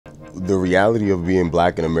The reality of being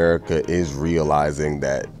black in America is realizing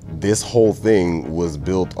that this whole thing was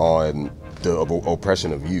built on the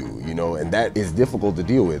oppression of you know, and that is difficult to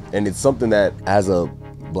deal with. And it's something that, as a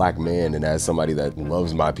black man and as somebody that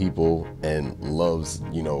loves my people and loves,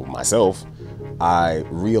 you know, myself, I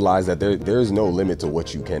realize that there's no limit to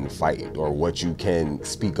what you can fight or what you can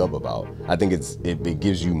speak up about. I think it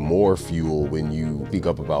gives you more fuel when you speak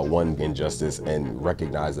up about one injustice and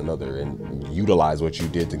recognize another and utilize what you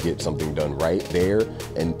did to get something done right there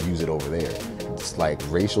and use it over there. It's like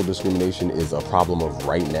racial discrimination is a problem of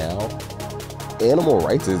right now. Animal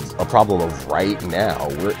rights is a problem of right now.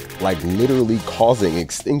 We're like literally causing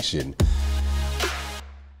extinction.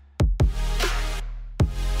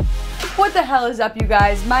 What the hell is up, you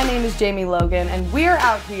guys? My name is Jamie Logan, and we're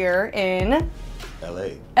out here in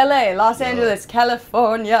LA, Los Angeles,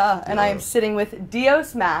 California, and I am sitting with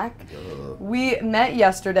Dios Mac. We met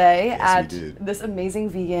yesterday at this amazing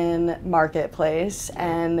vegan marketplace,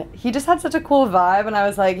 and he just had such a cool vibe, and I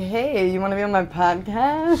was like, hey, you want to be on my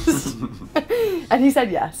podcast? And he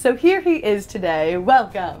said yes. So here he is today.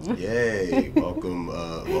 Welcome. Yay, welcome,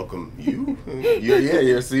 welcome you.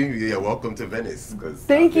 Yeah, welcome to Venice.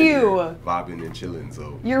 Thank you. Vibing and chilling,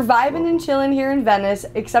 so. You're vibing and chilling here in Venice,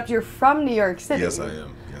 except you're from New York City. Yes, I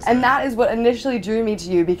am. Yes, and that is what initially drew me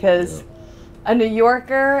to you, because a New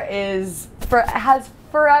Yorker has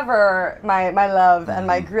forever my love and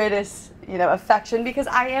my greatest, you know, affection, because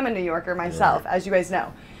I am a New Yorker myself, as you guys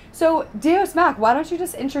know. So, Dios Mac, why don't you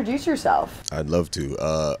just introduce yourself? I'd love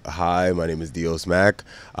to. Hi, my name is Dios Mac.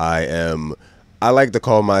 I like to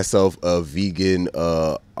call myself a vegan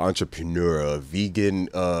entrepreneur, a vegan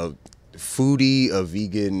foodie, a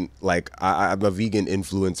vegan, I'm a vegan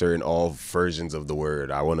influencer in all versions of the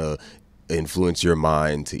word. I want to influence your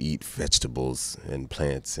mind to eat vegetables and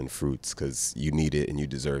plants and fruits because you need it and you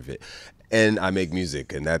deserve it. And I make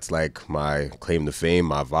music, and that's like my claim to fame,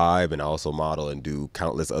 my vibe, and I also model and do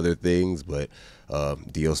countless other things. But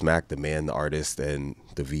Dios Mac, the man, the artist, and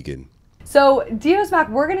the vegan. So, Dios Mac,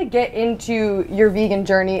 we're going to get into your vegan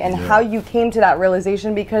journey and how you came to that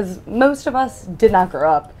realization, because most of us did not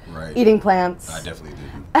grow up eating plants. I definitely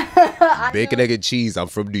didn't. Bacon, egg, and cheese. I'm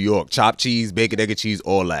from New York. Chopped cheese, bacon, egg, and cheese,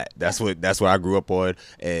 all that. That's what I grew up on,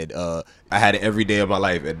 and I had it every day of my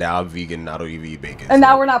life. And now I'm vegan. And I don't even eat bacon. And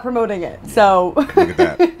now we're not promoting it. So look at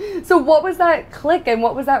that. So what was that click, and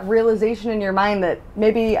what was that realization in your mind that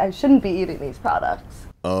maybe I shouldn't be eating these products?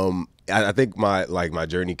 I think my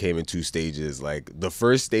journey came in two stages. Like, the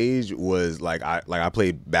first stage was I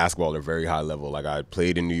played basketball at a very high level. Like, I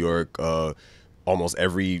played in New York, almost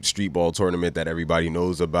every street ball tournament that everybody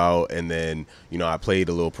knows about, and then, you know, I played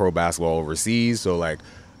a little pro basketball overseas. So like,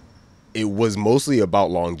 it was mostly about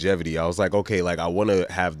longevity. I was like, okay, like, I want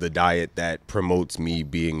to have the diet that promotes me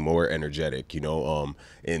being more energetic. You know,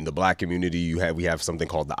 in the black community, we have something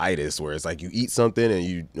called the itis, where it's like you eat something and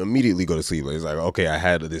you immediately go to sleep. It's like, okay, I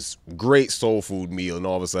had this great soul food meal, and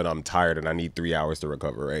all of a sudden I'm tired and I need 3 hours to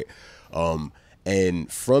recover, right?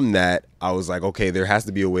 And from that, I was like, okay, there has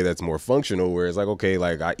to be a way that's more functional, where it's like, okay,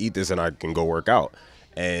 like, I eat this and I can go work out.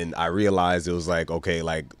 And I realized it was like, okay,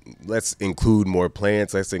 like, let's include more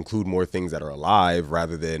plants, let's include more things that are alive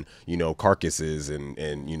rather than, you know, carcasses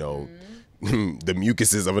and you know, the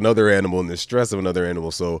mucuses of another animal and the stress of another animal.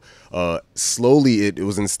 So slowly it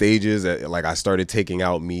was in stages. Like, I started taking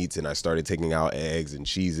out meats and I started taking out eggs and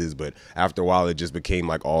cheeses, but after a while it just became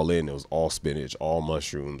like all in. It was all spinach, all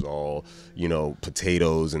mushrooms, all, you know,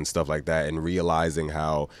 potatoes and stuff like that, and realizing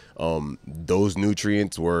how those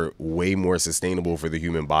nutrients were way more sustainable for the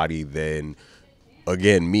human body than,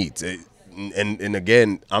 again, meats. And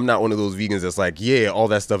again, I'm not one of those vegans that's like, yeah, all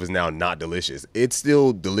that stuff is now not delicious. It's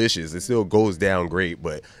still delicious. It still goes down great,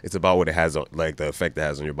 but it's about what it has on, like, the effect it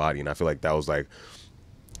has on your body. And I feel like that was like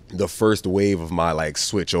the first wave of my like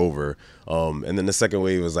switch over. And then the second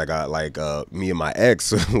wave was like, me and my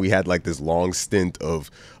ex, we had like this long stint of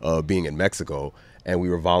being in Mexico, and we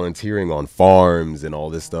were volunteering on farms and all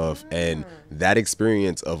this stuff. And that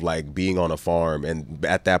experience of like being on a farm, and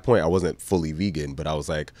at that point I wasn't fully vegan, but I was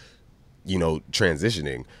like, you know,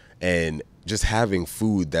 transitioning, and just having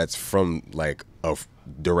food that's from like a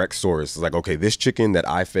direct source. It's like, okay, this chicken that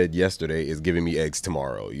I fed yesterday is giving me eggs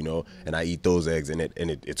tomorrow, you know, and I eat those eggs, and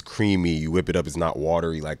it's creamy. You whip it up, it's not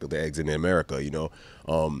watery like the eggs in America, you know.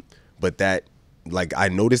 But that, like, I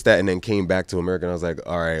noticed that, and then came back to America, and I was like,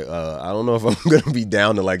 all right, I don't know if I'm gonna be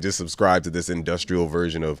down to like just subscribe to this industrial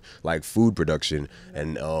version of like food production,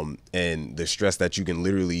 and the stress that you can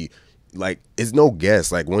literally, like, it's no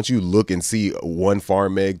guess. Like, once you look and see one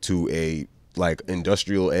farm egg to a like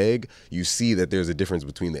industrial egg, you see that there's a difference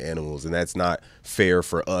between the animals, and that's not fair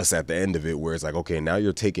for us at the end of it, where it's like, okay, now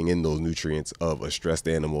you're taking in those nutrients of a stressed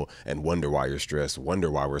animal and wonder why you're stressed,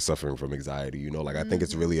 wonder why we're suffering from anxiety, you know? Like, I think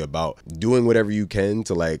it's really about doing whatever you can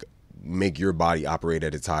to like make your body operate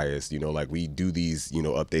at its highest. You know, like we do these, you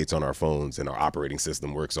know, updates on our phones and our operating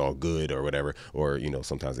system works all good or whatever, or, you know,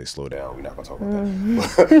 sometimes they slow down. We're not gonna talk about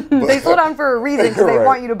that. But they slow down for a reason, because they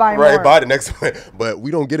want you to buy more. Right, buy the next one. But we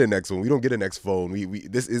don't get a next one. We don't get a next phone. We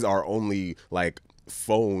this is our only like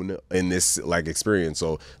phone in this like experience.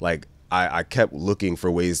 So like I kept looking for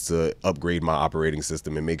ways to upgrade my operating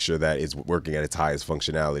system and make sure that it's working at its highest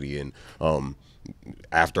functionality. And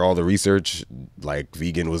after all the research, like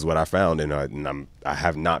vegan was what I found, and I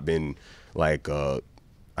have not been like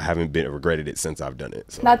I haven't been regretted it since I've done it.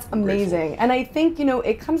 So that's amazing. And I think, you know,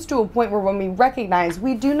 it comes to a point where when we recognize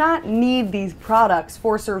we do not need these products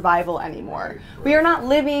for survival anymore. Right. We are not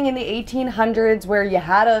living in the 1800s where you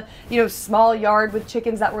had a, you know, small yard with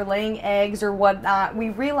chickens that were laying eggs or whatnot. We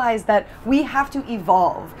realize that we have to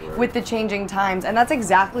evolve with the changing times, and that's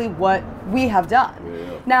exactly what we have done.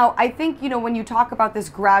 Yeah. Now, I think, you know, when you talk about this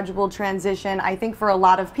gradual transition, I think for a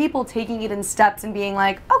lot of people taking it in steps and being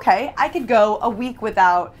like, okay, I could go a week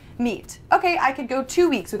without meat. Okay, I could go 2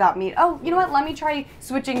 weeks without meat. Oh, you know what? Let me try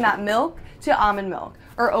switching that milk to almond milk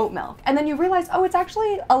or oat milk. And then you realize, oh, it's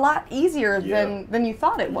actually a lot easier than you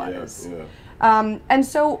thought it was. Yeah. And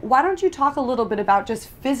so why don't you talk a little bit about just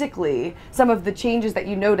physically some of the changes that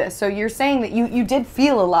you noticed? So you're saying that you did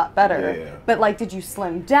feel a lot better, but like, did you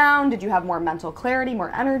slim down? Did you have more mental clarity,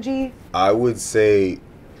 more energy? I would say,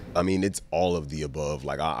 I mean, it's all of the above.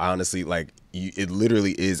 Like, I honestly, like, it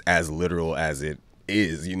literally is as literal as it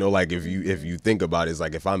is, you know, like if you think about it, it's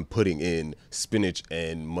like if I'm putting in spinach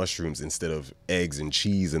and mushrooms instead of eggs and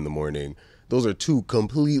cheese in the morning, those are two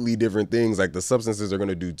completely different things. Like the substances are going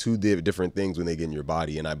to do two different things when they get in your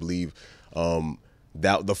body. And I believe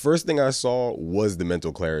that the first thing I saw was the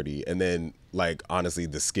mental clarity, and then like honestly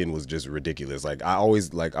the skin was just ridiculous. Like I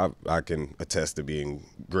always like I can attest to being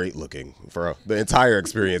great looking for the entire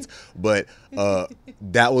experience, but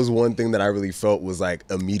that was one thing that I really felt was like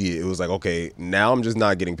immediate. It was like, okay, now I'm just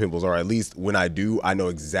not getting pimples, or at least when I do, I know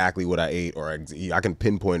exactly what I ate, or I can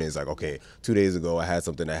pinpoint it. It's like, okay, 2 days ago I had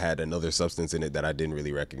something that had another substance in it that I didn't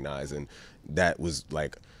really recognize, and that was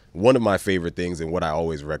like one of my favorite things and what I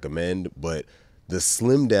always recommend. But the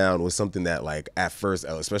slim down was something that like at first,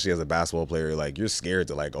 especially as a basketball player, like you're scared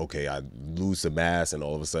to like, okay, I lose some mass and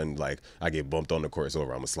all of a sudden like I get bumped on the court, so I'm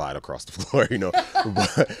gonna slide across the floor, you know.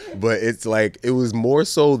 but it's like, it was more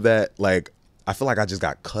so that like I feel like I just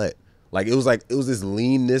got cut. Like it was this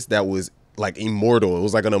leanness that was like immortal. It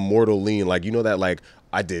was like an immortal lean. Like, you know, that like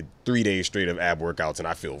I did 3 days straight of ab workouts and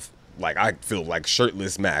I feel like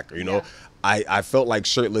shirtless Mac, you know. Yeah. I felt like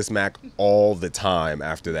shirtless Mac all the time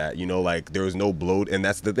after that, you know, like there was no bloat. And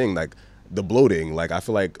that's the thing, like the bloating, like I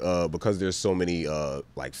feel like because there's so many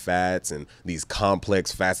like fats and these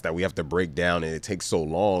complex fats that we have to break down, and it takes so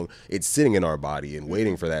long, it's sitting in our body and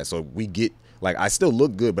waiting for that. So we get, like, I still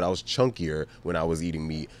look good, but I was chunkier when I was eating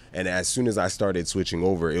meat. And as soon as I started switching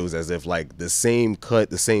over, it was as if like the same cut,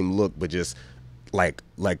 the same look, but just like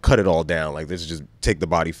cut it all down. Like, let's just take the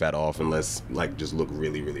body fat off and let's like just look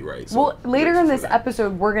really, really right. So, well, later in this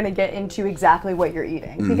episode, we're going to get into exactly what you're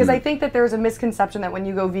eating, because I think that there's a misconception that when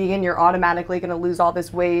you go vegan, you're automatically going to lose all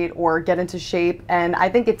this weight or get into shape. And I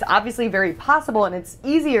think it's obviously very possible, and it's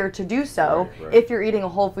easier to do so if you're eating a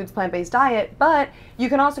whole foods plant-based diet. But you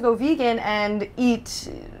can also go vegan and eat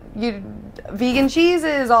vegan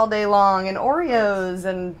cheeses all day long and Oreos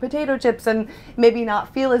and potato chips and maybe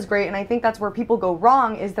not feel as great. And I think that's where people go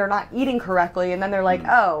wrong, is they're not eating correctly, and then they're like,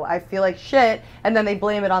 oh, I feel like shit, and then they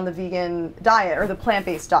blame it on the vegan diet or the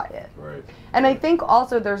plant-based diet. Right. And I think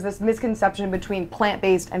also there's this misconception between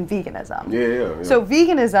plant-based and veganism. Yeah. So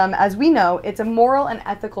veganism, as we know, it's a moral and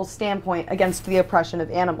ethical standpoint against the oppression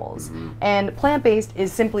of animals. And plant-based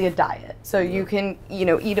is simply a diet. So you can,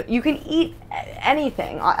 eat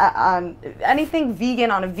anything, anything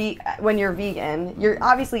vegan when you're vegan. You're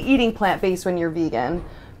obviously eating plant-based when you're vegan,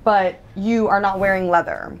 but you are not wearing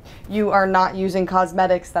leather. You are not using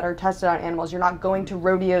cosmetics that are tested on animals. You're not going to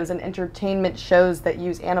rodeos and entertainment shows that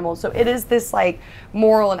use animals. So it is this like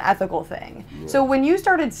moral and ethical thing. So when you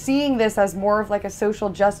started seeing this as more of like a social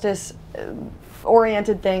justice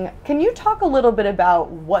oriented thing, can you talk a little bit about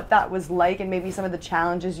what that was like and maybe some of the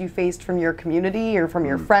challenges you faced from your community or from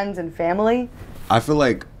your friends and family? I feel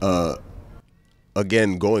like,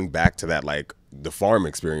 again, going back to that, like the farm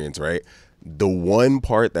experience, right? the one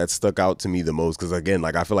part that stuck out to me the most, because again,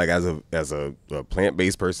 like I feel like as a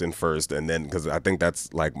plant-based person first, and then because I think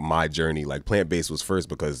that's like my journey, like plant-based was first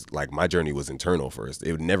because like my journey was internal first.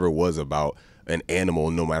 It never was about an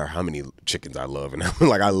animal, no matter how many chickens I love. And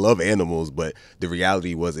like I love animals, but the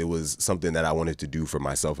reality was it was something that I wanted to do for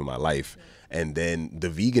myself in my life. And then the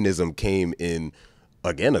veganism came in,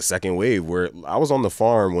 again, a second wave where I was on the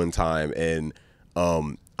farm one time and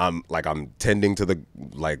I'm tending to the,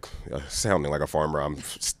 like, sounding like a farmer. I'm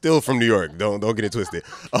still from New York. Don't get it twisted.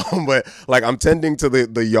 But like I'm tending to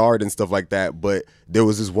the yard and stuff like that. But there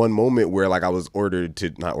was this one moment where like I was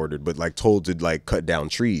told to like cut down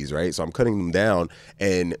trees, right? So I'm cutting them down,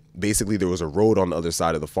 and basically there was a road on the other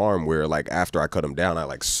side of the farm where like after I cut them down, I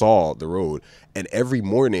like saw the road, and every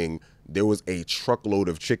morning there was a truckload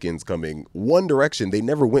of chickens coming one direction. They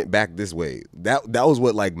never went back this way. That was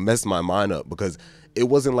what like messed my mind up, because it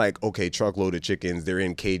wasn't like, okay, truckload of chickens, they're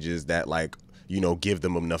in cages that like, you know, give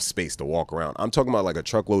them enough space to walk around. I'm talking about like a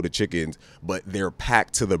truckload of chickens, but they're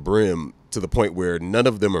packed to the brim to the point where none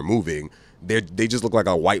of them are moving. They just look like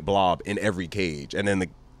a white blob in every cage, and then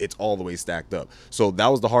it's all the way stacked up. So that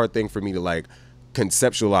was the hard thing for me to like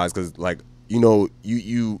conceptualize, because like, you know,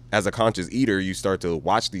 you as a conscious eater, you start to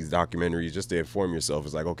watch these documentaries just to inform yourself.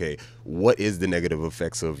 It's like, okay, what is the negative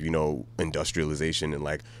effects of, you know, industrialization, and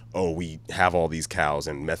like, oh, we have all these cows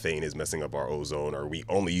and methane is messing up our ozone, or we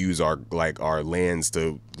only use our lands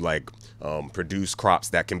to like produce crops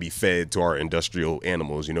that can be fed to our industrial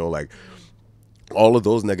animals, you know, like all of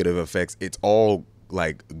those negative effects. It's all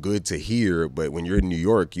like good to hear, but when you're in New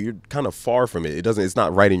York, you're kind of far from it. It's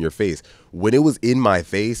not right in your face. When it was in my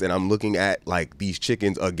face and I'm looking at like these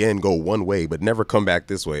chickens again go one way but never come back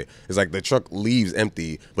this way, it's like the truck leaves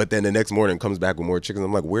empty, but then the next morning comes back with more chickens.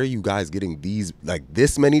 I'm like, where are you guys getting these, like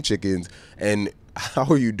this many chickens, and how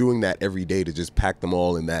are you doing that every day to just pack them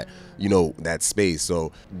all in that, you know, that space?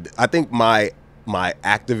 So I think my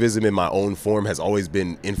activism in my own form has always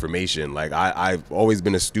been information. Like I've always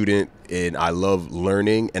been a student and I love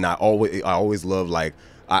learning, and I always love, like,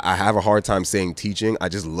 I have a hard time saying teaching. I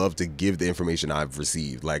just love to give the information I've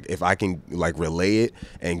received. Like if I can like relay it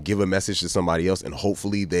and give a message to somebody else, and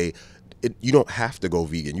hopefully you don't have to go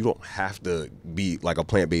vegan. You don't have to be like a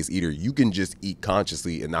plant-based eater. You can just eat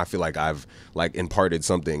consciously, and I feel like I've like imparted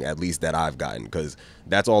something, at least that I've gotten, because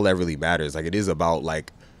that's all that really matters. Like it is about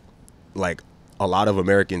like a lot of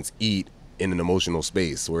Americans eat in an emotional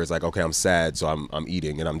space where it's like, okay, I'm sad, so I'm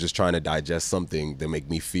eating, and I'm just trying to digest something that make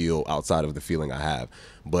me feel outside of the feeling I have.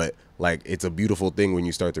 But like, it's a beautiful thing when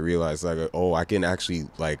you start to realize like, oh, I can actually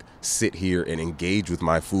like sit here and engage with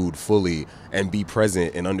my food fully and be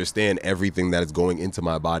present and understand everything that is going into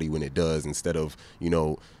my body when it does, instead of, you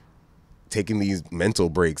know, taking these mental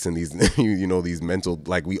breaks and these, you know, these mental,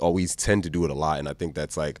 like we always tend to do it a lot. And I think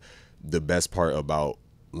that's like the best part about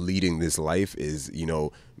leading this life is, you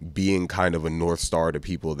know, being kind of a North Star to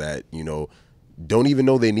people that, you know, don't even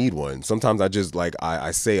know they need one. Sometimes I just like,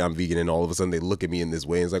 I say I'm vegan, and all of a sudden they look at me in this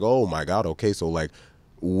way, and it's like, oh my God, okay, so like,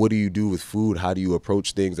 what do you do with food? How do you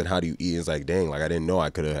approach things, and how do you eat? It's like, dang, like I didn't know I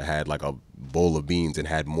could have had like a bowl of beans and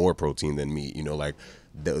had more protein than meat, you know, like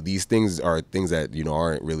these things are things that, you know,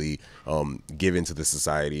 aren't really given to the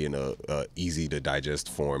society in a easy to digest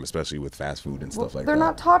form, especially with fast food and stuff like that. They're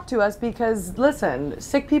not taught to us because, listen,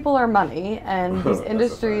 sick people are money, and these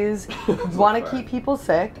industries want to keep people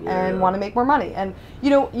sick and want to make more money. And, you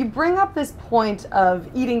know, you bring up this point of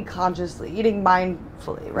eating consciously, eating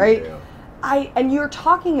mindfully, right? Yeah. And you're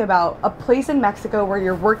talking about a place in Mexico where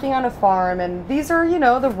you're working on a farm, and these are, you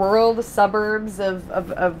know, the suburbs of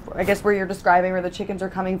I guess where you're describing where the chickens are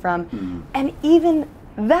coming from. Mm-hmm. And even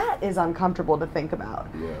that is uncomfortable to think about.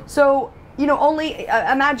 Yeah. So, you know, only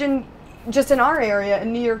imagine just in our area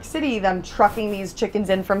in New York City, them trucking these chickens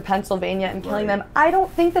in from Pennsylvania and killing them. I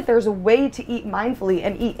don't think that there's a way to eat mindfully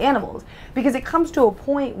and eat animals, because it comes to a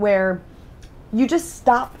point where you just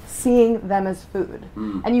stop seeing them as food,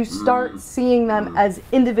 and you start seeing them as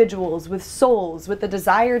individuals with souls, with the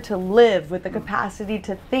desire to live, with the capacity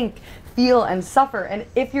to think, feel, and suffer. And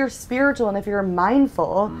if you're spiritual and if you're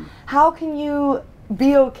mindful, how can you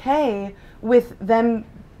be okay with them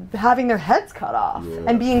having their heads cut off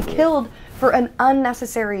and being killed for an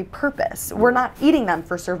unnecessary purpose? We're not eating them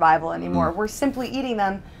for survival anymore. We're simply eating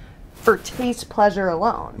them for taste pleasure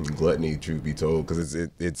alone. Gluttony, truth be told, because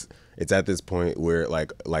it's it's at this point where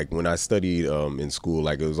like when I studied in school,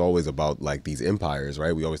 like it was always about like these empires,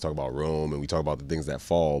 right? We always talk about Rome and we talk about the things that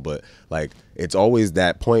fall, but like it's always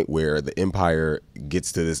that point where the empire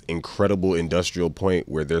gets to this incredible industrial point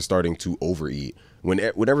where they're starting to overeat.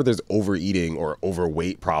 Whenever there's overeating or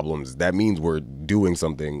overweight problems, that means we're doing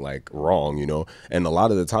something like wrong, you know? And a lot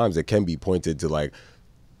of the times it can be pointed to like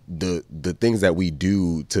the things that we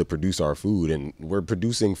do to produce our food, and we're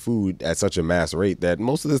producing food at such a mass rate that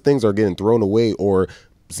most of the things are getting thrown away or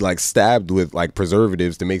like stabbed with like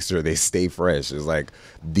preservatives to make sure they stay fresh. It's like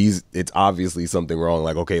it's obviously something wrong.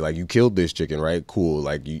 Like, okay, like you killed this chicken, right? Cool.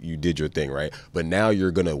 Like you did your thing, right? But now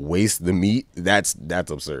you're going to waste the meat. That's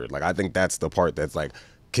absurd. Like, I think that's the part that's like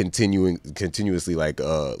continuously like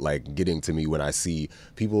getting to me when I see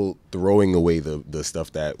people throwing away the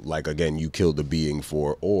stuff that, like, again, you killed the being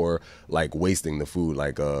for, or like wasting the food,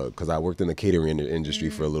 like because I worked in the catering industry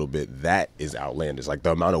for a little bit. That is outlandish, like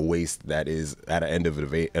the amount of waste that is at an end of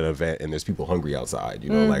an event and there's people hungry outside, you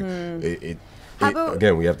know. Like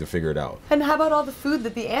again, we have to figure it out. And how about all the food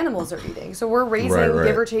that the animals are eating? So we're raising, Right.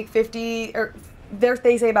 give or take 50 or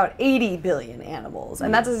they say about 80 billion animals,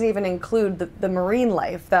 and that doesn't even include the marine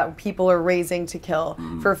life that people are raising to kill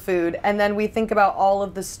for food. And then we think about all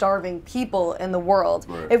of the starving people in the world.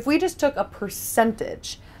 Right. If we just took a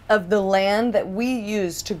percentage of the land that we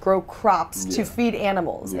use to grow crops to feed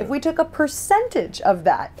animals, if we took a percentage of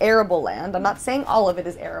that arable land, I'm not saying all of it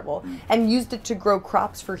is arable, and used it to grow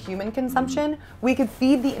crops for human consumption, we could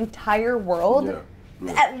feed the entire world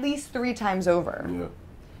at least 3 times over.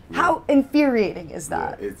 How infuriating is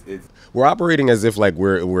that? We're operating as if like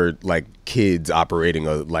we're like kids operating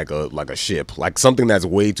a ship, like something that's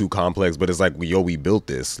way too complex. But it's like, we built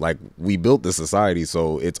this, like we built this society,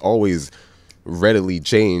 so it's always readily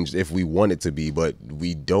changed if we want it to be. But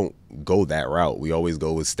we don't go that route. We always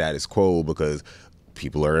go with status quo because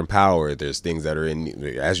people are in power. There's things that are in,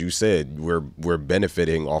 as you said, we're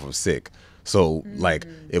benefiting off of sick. So like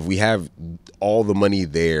if we have all the money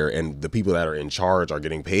there and the people that are in charge are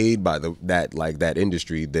getting paid by that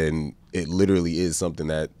industry, then it literally is something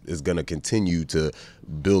that is going to continue to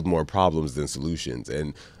build more problems than solutions.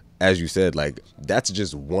 And as you said, like that's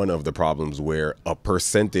just one of the problems where a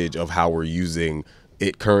percentage of how we're using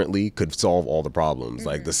it currently could solve all the problems.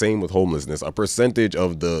 Like the same with homelessness. A percentage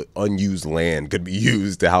of the unused land could be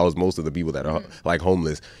used to house most of the people that are like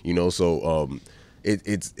homeless, you know? So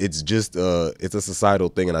it's just it's a societal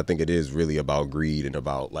thing, and I think it is really about greed and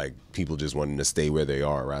about like people just wanting to stay where they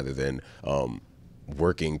are rather than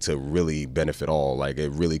working to really benefit all. Like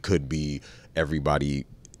it really could be everybody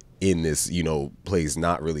in this, you know, place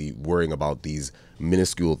not really worrying about these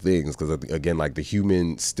minuscule things, because again, like the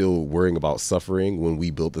human still worrying about suffering when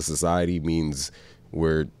we built the society means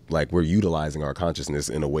we're utilizing our consciousness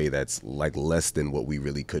in a way that's like less than what we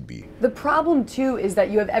really could be. The problem too is that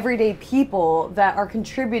you have everyday people that are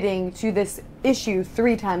contributing to this issue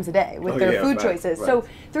 3 times a day with their food choices. Right. So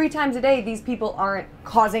 3 times a day, these people aren't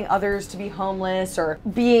causing others to be homeless or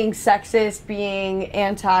being sexist, being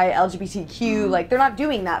anti-LGBTQ. Like they're not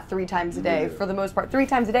doing that 3 times a day for the most part. 3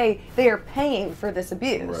 times a day, they are paying for this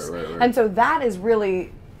abuse. Right. And so that is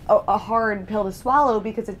really a hard pill to swallow,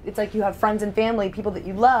 because it's like you have friends and family, people that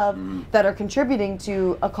you love, that are contributing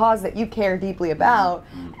to a cause that you care deeply about.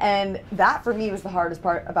 And that for me was the hardest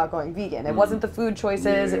part about going vegan. It wasn't the food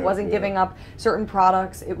choices, it wasn't giving up certain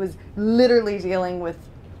products, it was literally dealing with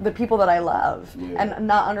the people that I love and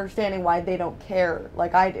not understanding why they don't care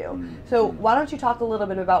like I do. So why don't you talk a little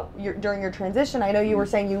bit about during your transition? I know you were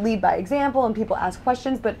saying you lead by example and people ask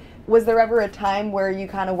questions, but was there ever a time where you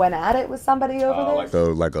kind of went at it with somebody over this?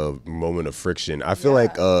 Like a moment of friction. I feel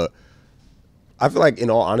like in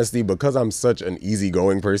all honesty, because I'm such an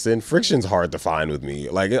easygoing person, friction's hard to find with me.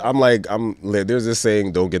 Like there's this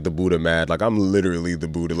saying, don't get the Buddha mad. Like I'm literally the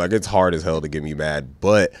Buddha. Like it's hard as hell to get me mad.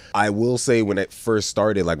 But I will say when it first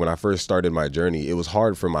started, like when I first started my journey, it was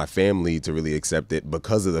hard for my family to really accept it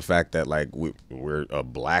because of the fact that like we're a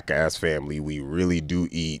black ass family. We really do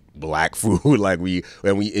eat black food. Like we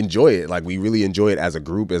enjoy it. Like we really enjoy it as a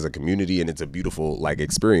group, as a community, and it's a beautiful like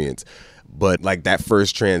experience. But like that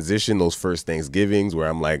first transition, those first Thanksgivings where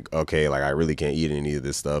I'm like, okay, like I really can't eat any of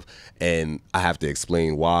this stuff, and I have to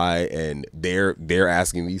explain why, and they're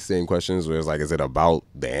asking these same questions where it's like, is it about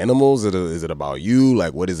the animals? Is it about you?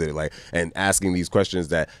 Like, what is it like? And asking these questions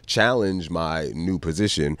that challenge my new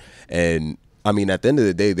position. And I mean, at the end of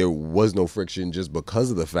the day, there was no friction just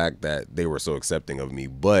because of the fact that they were so accepting of me.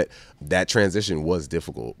 But that transition was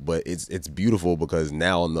difficult. But it's beautiful because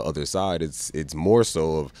now on the other side, it's more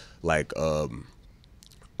so of like a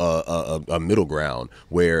a middle ground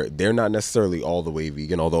where they're not necessarily all the way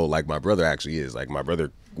vegan, although like my brother actually is. Like my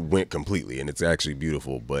brother went completely and it's actually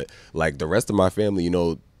beautiful, but like the rest of my family,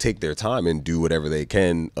 take their time and do whatever they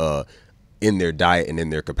can in their diet and in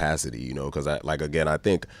their capacity, because I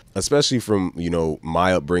think especially from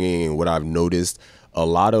my upbringing and what I've noticed, a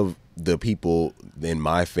lot of the people in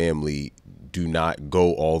my family do not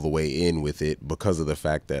go all the way in with it because of the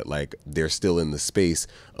fact that like they're still in the space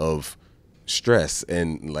of stress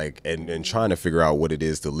and trying to figure out what it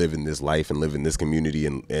is to live in this life and live in this community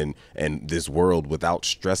and this world without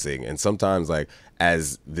stressing. And sometimes like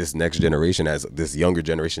as this next generation, as this younger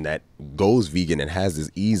generation that goes vegan and has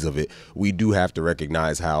this ease of it, we do have to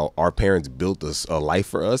recognize how our parents built us a life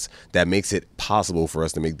for us that makes it possible for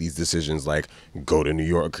us to make these decisions, like go to New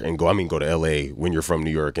York and go to LA when you're from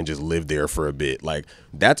New York and just live there for a bit. Like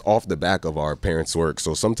that's off the back of our parents' work.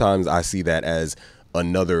 So sometimes I see that as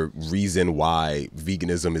another reason why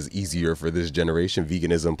veganism is easier for this generation.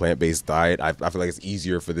 Veganism, plant-based diet, I feel like it's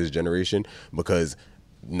easier for this generation because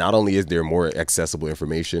not only is there more accessible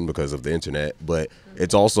information because of the internet, but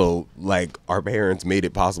it's also like our parents made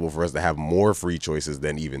it possible for us to have more free choices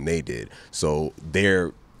than even they did. So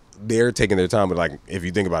they're taking their time. But like, if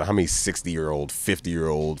you think about it, how many 60-year-old,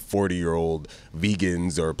 50-year-old, 40-year-old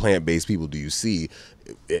vegans or plant-based people do you see?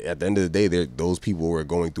 At the end of the day, those people were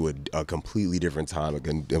going through a completely different time, a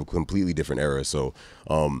completely different era. So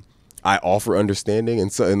I offer understanding,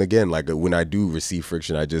 and again, like when I do receive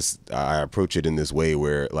friction, I approach it in this way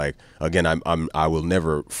where, like, again, I will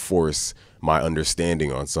never force my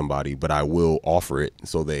understanding on somebody, but I will offer it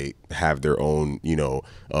so they have their own,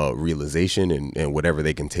 realization and whatever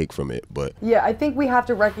they can take from it. But yeah, I think we have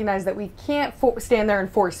to recognize that we can't stand there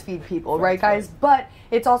and force feed people, right, guys? But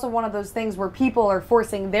it's also one of those things where people are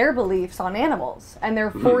forcing their beliefs on animals, and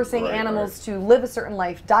they're forcing animals to live a certain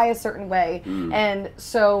life, die a certain way. And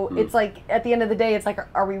so it's like, at the end of the day, it's like,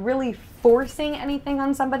 are we really forcing anything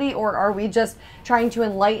on somebody, or are we just trying to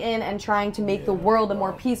enlighten and trying to make the world a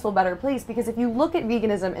more peaceful, better place? Because if you look at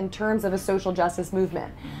veganism in terms of a social justice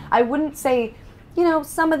movement, I wouldn't say,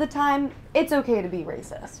 some of the time it's okay to be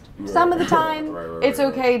racist. Some of the time it's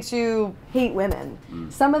okay to hate women.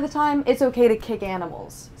 Some of the time it's okay to kick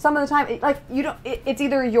animals. Some of the time, it's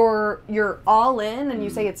either you're all in and you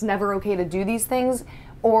say it's never okay to do these things,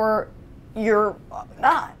 or you're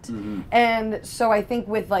not. And so I think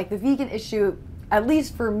with like the vegan issue, at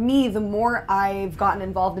least for me, the more I've gotten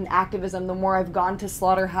involved in activism, the more I've gone to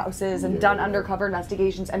slaughterhouses and done undercover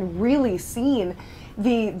investigations and really seen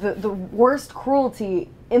the worst cruelty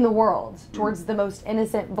in the world towards the most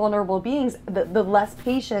innocent, vulnerable beings, the less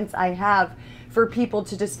patience I have for people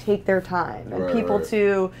to just take their time and people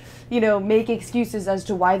to, make excuses as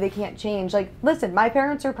to why they can't change. Like, listen, my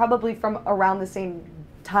parents are probably from around the same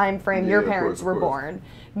time frame your parents were born.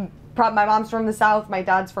 My mom's from the South, my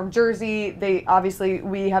dad's from Jersey.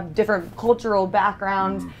 We have different cultural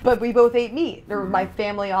backgrounds, but we both ate meat. My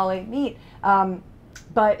family all ate meat.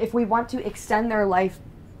 But if we want to extend their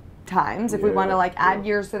lifetimes, if we want to add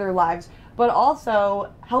years to their lives, but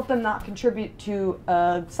also help them not contribute to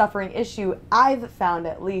a suffering issue, I've found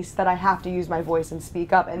at least that I have to use my voice and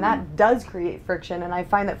speak up, and that does create friction. And I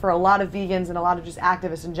find that for a lot of vegans and a lot of just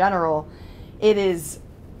activists in general, it's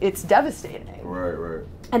devastating. Right.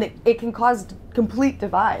 And it can cause complete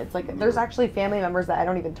divides. Like, there's actually family members that I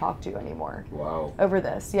don't even talk to anymore. Wow. Over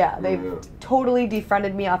this. Yeah, they've totally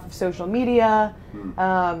defriended me off of social media.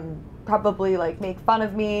 Probably make fun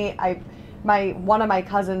of me. One of my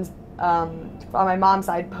cousins on my mom's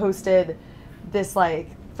side posted this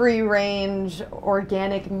free range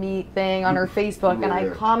organic meat thing on her Facebook, and I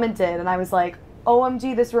commented and I was like,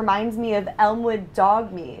 OMG, this reminds me of Elmwood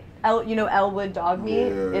dog meat. Elwood dog meat?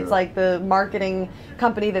 Yeah. It's the marketing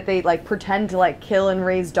company that they pretend to kill and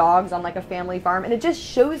raise dogs on a family farm. And it just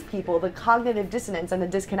shows people the cognitive dissonance and the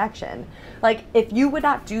disconnection. If you would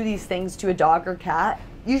not do these things to a dog or cat,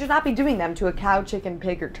 you should not be doing them to a cow, chicken,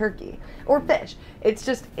 pig, or turkey, or fish. It's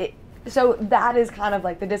just, so that is kind of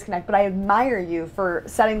the disconnect. But I admire you for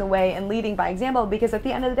setting the way and leading by example, because at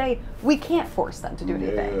the end of the day, we can't force them to do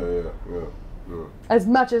anything. Yeah. As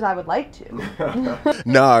much as I would like to.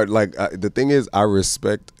 The thing is, I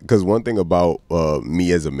respect, because one thing about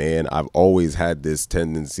me as a man, I've always had this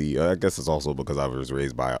tendency, I guess it's also because I was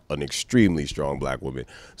raised by an extremely strong black woman.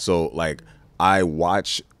 So I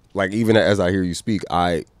watch, even as I hear you speak,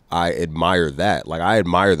 I admire that. I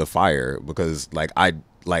admire the fire because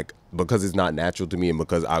because it's not natural to me, and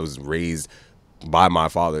because I was raised by my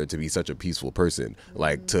father to be such a peaceful person,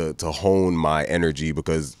 to hone my energy,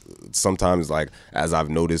 because sometimes as I've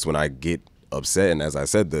noticed when I get upset, and as I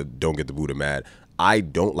said, don't get the Buddha mad, I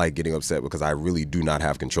don't like getting upset because I really do not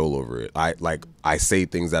have control over it. I say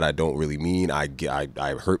things that I don't really mean. I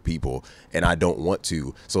hurt people and I don't want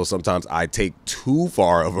to. So sometimes I take too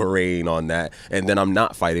far of a reign on that, and then I'm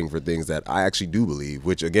not fighting for things that I actually do believe,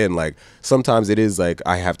 which again, like sometimes it is like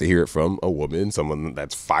I have to hear it from a woman, someone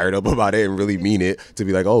that's fired up about it and really mean it, to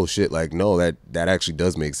be like, oh shit, like no, that actually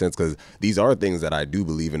does make sense, because these are things that I do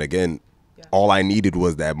believe. And again, all I needed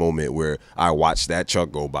was that moment where I watched that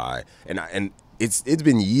truck go by, and it's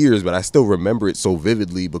been years, but I still remember it so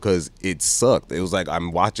vividly because it sucked. It was like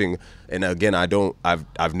I'm watching, and again,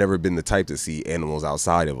 I've never been the type to see animals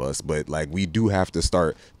outside of us, but like we do have to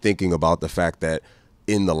start thinking about the fact that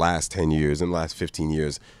in the last 10 years, in the last 15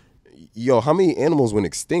 years, yo, how many animals went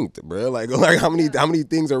extinct, bro? Like how many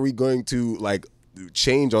things are we going to like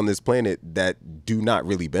change on this planet that do not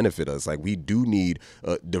really benefit us? Like we do need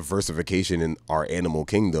diversification in our animal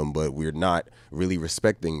kingdom, but we're not really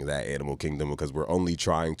respecting that animal kingdom because we're only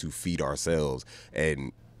trying to feed ourselves,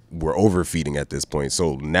 and we're overfeeding at this point.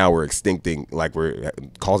 So now we're extincting, like we're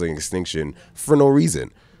causing extinction for no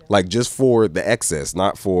reason, like just for the excess,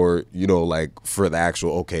 not for, you know, like for the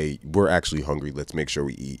actual, okay, we're actually hungry, let's make sure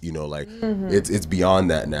we eat, you know, like it's beyond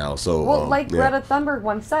that now. So well, like Greta Thunberg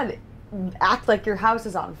once said, act like your house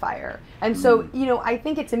is on fire. And so, you know, I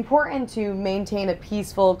think it's important to maintain a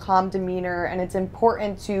peaceful, calm demeanor, and it's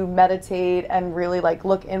important to meditate and really like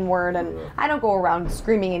look inward. And I don't go around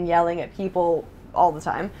screaming and yelling at people all the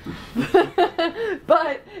time.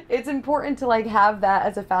 But it's important to like have that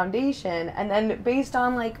as a foundation, and then based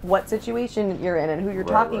on like what situation you're in and who you're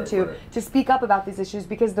talking to speak up about these issues.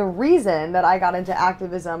 Because the reason that I got into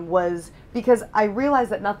activism was because I realized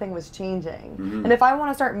that nothing was changing. And if I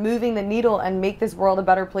want to start moving the needle and make this world a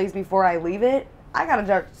better place before I leave it, I got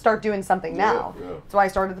to start doing something now. So I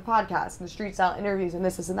started the podcast and the street style interviews and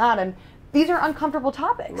this and that, and these are uncomfortable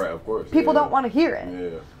topics. Right, of course. People don't want to hear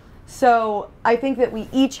it. So I think that we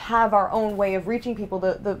each have our own way of reaching people.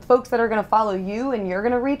 The folks that are going to follow you and you're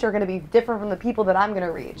going to reach are going to be different from the people that I'm going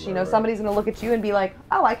to reach. You know, somebody's going to look at you and be like,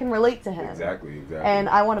 oh, I can relate to him. Exactly. And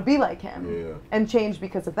I want to be like him. And change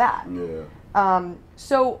because of that.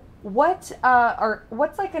 So what's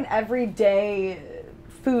like an everyday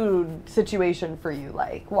food situation for you?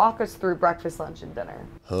 Like, walk us through breakfast, lunch, and dinner.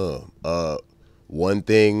 One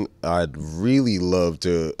thing I'd really love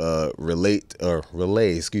to relay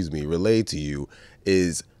to you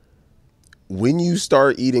is when you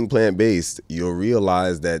start eating plant-based, you'll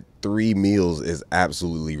realize that 3 meals is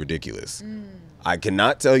absolutely ridiculous. I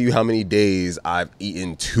cannot tell you how many days I've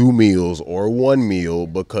eaten 2 meals or 1 meal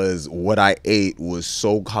because what I ate was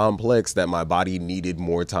so complex that my body needed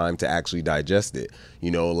more time to actually digest it.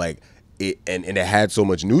 You know, like and it had so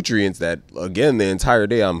much nutrients that, again, the entire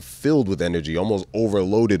day I'm filled with energy, almost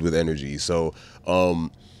overloaded with energy. So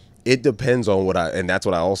it depends on and that's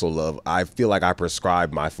what I also love. I feel like I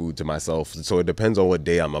prescribe my food to myself. So it depends on what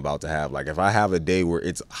day I'm about to have. Like if I have a day where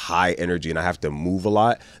it's high energy and I have to move a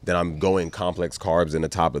lot, then I'm going complex carbs in the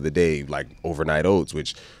top of the day, like overnight oats,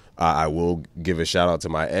 which I will give a shout out to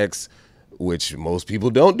my ex, which most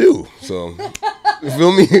people don't do. So you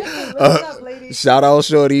feel me? Shout out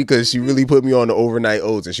Shorty, because she really put me on the overnight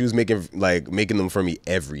oats, and she was making them for me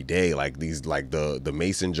every day, like these, like the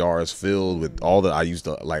mason jars filled with all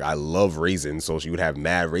I love raisins, so she would have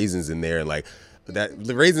mad raisins in there, and like that,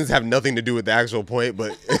 the raisins have nothing to do with the actual point,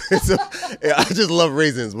 but I just love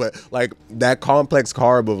raisins. But like that complex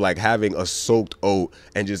carb of like having a soaked oat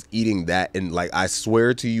and just eating that, and like I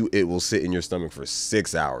swear to you, it will sit in your stomach for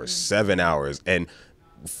 6 hours, 7 hours, and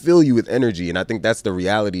fill you with energy. And I think that's the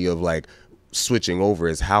reality of like switching over,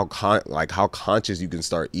 is how conscious you can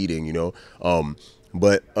start eating, you know.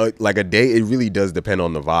 But like a day, it really does depend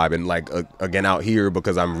on the vibe. And like again, out here,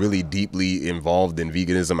 because I'm really deeply involved in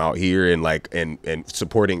veganism out here, and like and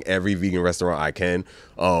supporting every vegan restaurant I can,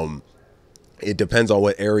 it depends on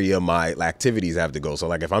what area my activities have to go. So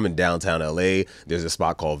like if I'm in downtown LA, there's a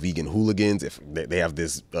spot called Vegan Hooligans. If they have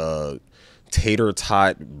this tater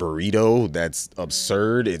tot burrito that's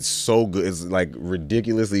absurd. It's so good. It's like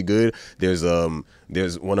ridiculously good. There's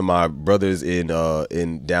one of my brothers in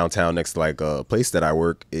downtown, next to like a place that I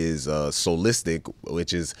work, is Solistic,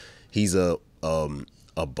 which is he's a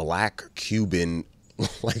black Cuban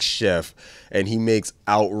like chef, and he makes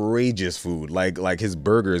outrageous food. Like his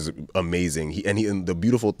burger is amazing. And the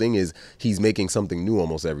beautiful thing is he's making something new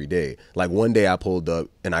almost every day. Like one day I pulled up,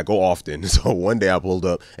 and I go often, so one day I pulled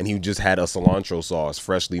up and he just had a cilantro sauce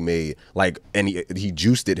freshly made, like, and he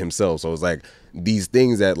juiced it himself. So it was like these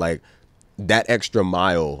things that like, that extra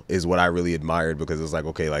mile is what I really admired, because it's like,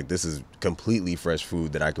 okay, like this is completely fresh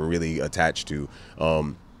food that I can really attach to.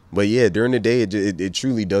 But yeah, during the day, it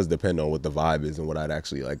truly does depend on what the vibe is and what I'd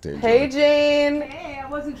actually like to enjoy. Hey, Jane. Hey, I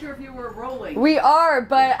wasn't sure if you were rolling. We are,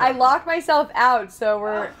 but I locked myself out, so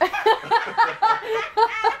we're...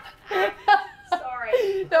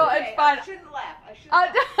 Sorry. No, Okay, it's fine. I shouldn't laugh. I shouldn't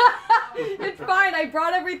laugh. It's fine. I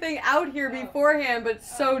brought everything out here beforehand, but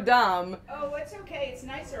it's so dumb. Oh, it's okay. It's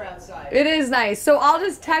nicer outside. It is nice. So I'll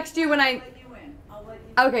just text you when I'll I... let you in. I'll let you in.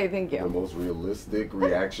 Okay, thank The you. most realistic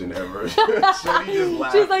reaction ever. Shorty just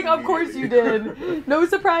laughed She's like, of course you immediately. did. No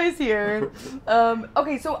surprise here.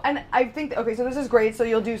 Okay, so, and I think, okay, so this is great. So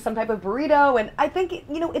you'll do some type of burrito, and I think,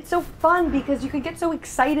 you know, it's so fun because you can get so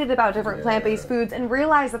excited about different plant-based foods and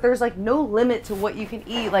realize that there's like no limit to what you can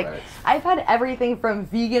eat. Like, I've had everything from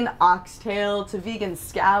vegan oxtail to vegan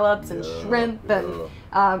scallops and shrimp and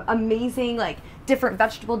amazing, like, different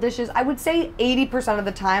vegetable dishes. I would say 80% of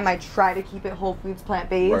the time I try to keep it whole foods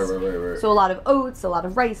plant-based. Right. So a lot of oats, a lot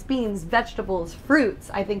of rice, beans, vegetables, fruits.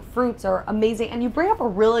 I think fruits are amazing. And you bring up a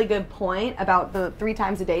really good point about the 3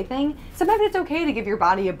 times a day thing. Sometimes it's okay to give your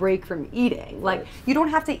body a break from eating. Like, you don't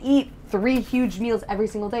have to eat 3 huge meals every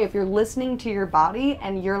single day. If you're listening to your body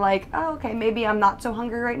and you're like, oh, okay, maybe I'm not so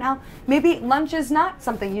hungry right now. Maybe lunch is not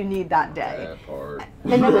something you need that day. That part.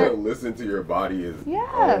 And then Listen to your body is,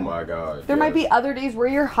 oh my God. There might be other days where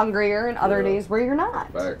you're hungrier and other days where you're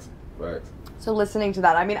not. Facts. So listening to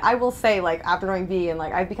that, I mean, I will say, like, after going vegan,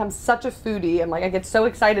 like, I've become such a foodie, and like, I get so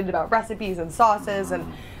excited about recipes and sauces and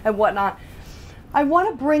whatnot. I want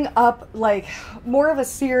to bring up, like, more of a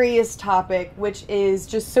serious topic, which is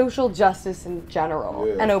just social justice in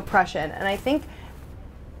general and oppression. And I think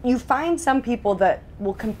you find some people that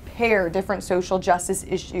will compare different social justice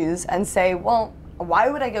issues and say, well, why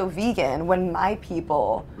would I go vegan when my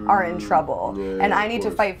people are in trouble and I need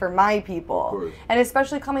to fight for my people? And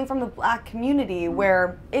especially coming from the Black community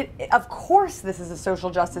where of course this is a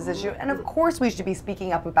social justice issue, and of course we should be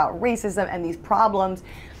speaking up about racism and these problems.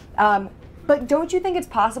 But don't you think it's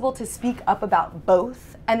possible to speak up about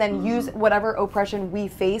both and then use whatever oppression we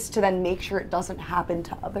face to then make sure it doesn't happen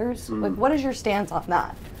to others? Like, what is your stance on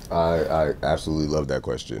that? I absolutely love that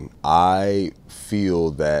question. I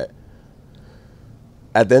feel that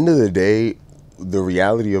at the end of the day, the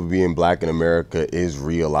reality of being Black in America is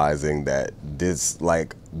realizing that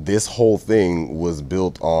this whole thing was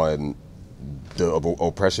built on the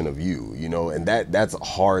oppression of you, you know, and that's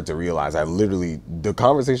hard to realize. The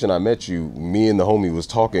conversation I met you, me and the homie was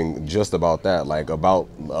talking just about that, like about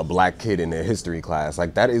a Black kid in a history class.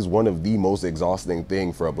 Like, that is one of the most exhausting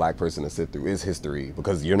thing for a Black person to sit through is history,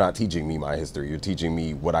 because you're not teaching me my history. You're teaching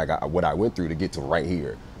me what I went through to get to right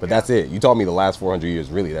here. But that's it. You taught me the last 400 years,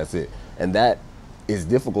 really, that's it. And that is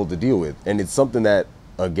difficult to deal with. And it's something that,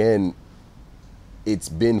 again, it's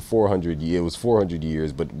been 400 years. It was 400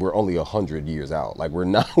 years, but we're only 100 years out. Like, we're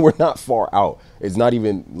not far out. It's not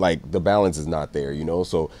even like the balance is not there, you know?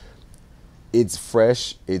 So it's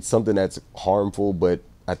fresh. It's something that's harmful, but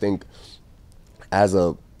I think as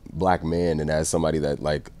a Black man and as somebody that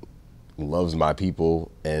like loves my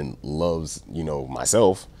people and loves, you know,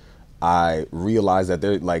 myself, I realize that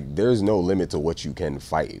there's no limit to what you can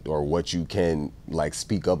fight or what you can like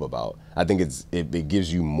speak up about. I think it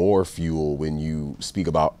gives you more fuel when you speak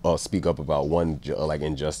up about one like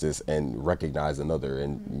injustice and recognize another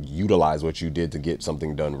and utilize what you did to get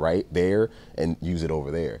something done right there and use it over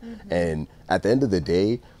there. And at the end of the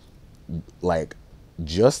day, like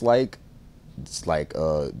just like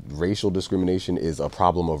racial discrimination is a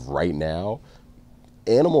problem of right now,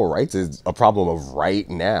 animal rights is a problem of right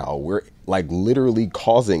now. We're like literally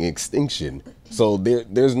causing extinction. So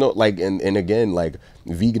there's no like, and again, like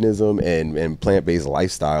veganism and plant-based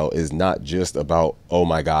lifestyle is not just about, oh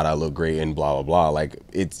my God, I look great and blah, blah, blah. Like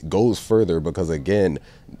it goes further because again,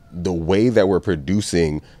 the way that we're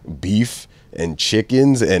producing beef and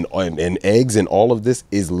chickens and eggs and all of this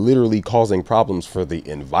is literally causing problems for the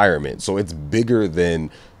environment. So it's bigger than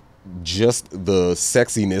just the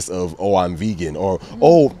sexiness of, oh, I'm vegan, or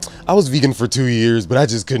oh, I was vegan for 2 years but I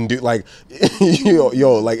just couldn't do, like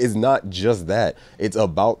yo, like it's not just that. It's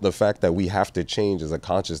about the fact that we have to change as a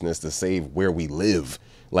consciousness to save where we live.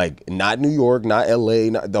 Like not New York, not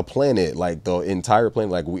LA, not the planet, like the entire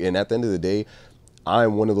planet. Like and at the end of the day,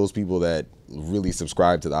 I'm one of those people that really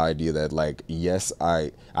subscribe to the idea that like, yes,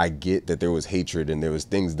 I get that there was hatred and there was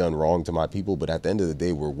things done wrong to my people, but at the end of the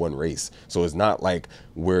day, we're one race. So it's not like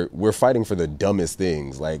we're fighting for the dumbest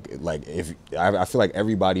things. Like if I feel like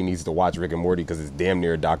everybody needs to watch Rick and Morty because it's damn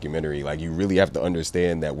near a documentary. Like you really have to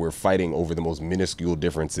understand that we're fighting over the most minuscule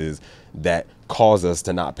differences that cause us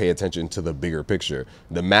to not pay attention to the bigger picture.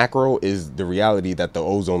 The macro is the reality that the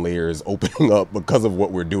ozone layer is opening up because of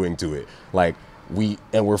what we're doing to it. Like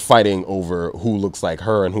we're fighting over who looks like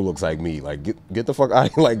her and who looks like me. Like get the fuck out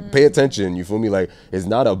of here. Like pay attention. You feel me? Like it's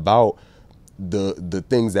not about the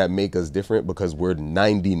things that make us different, because we're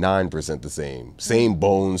 99% the same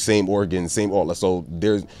bones, same organs, same all. So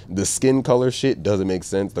there's the skin color shit doesn't make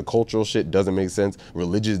sense, the cultural shit doesn't make sense,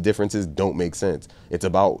 religious differences don't make sense. It's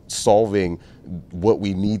about solving what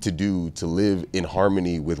we need to do to live in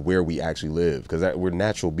harmony with where we actually live, because we're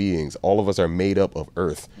natural beings. All of us are made up of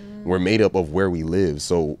earth. We're made up of where we live.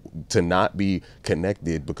 So to not be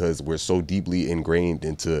connected because we're so deeply ingrained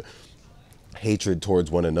into hatred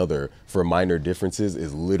towards one another for minor differences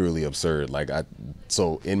is literally absurd.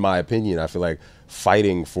 So in my opinion, I feel like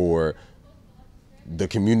fighting for the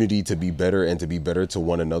community to be better and to be better to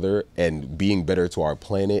one another and being better to our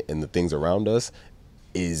planet and the things around us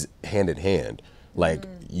is hand in hand. Like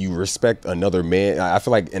you respect another man. I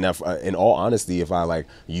feel like in all honesty, if I like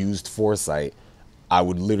used foresight, I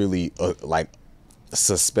would literally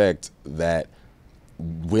suspect that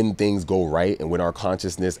when things go right and when our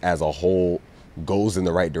consciousness as a whole goes in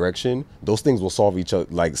the right direction, those things will solve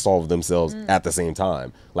themselves at the same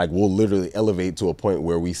time. Like we'll literally elevate to a point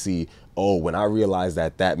where we see, oh, when I realize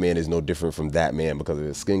that man is no different from that man because of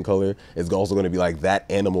his skin color, it's also going to be like that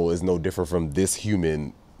animal is no different from this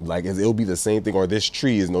human. Like it'll be the same thing, or this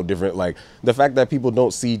tree is no different. Like the fact that people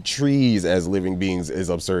don't see trees as living beings is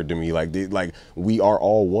absurd to me. Like we are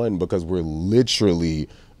all one because we're literally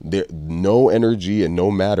there. No energy and no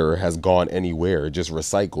matter has gone anywhere. It just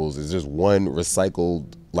recycles. It's just one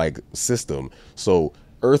recycled like system. So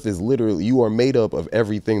Earth is literally, you are made up of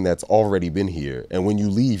everything that's already been here, and when you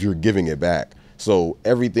leave, you're giving it back. So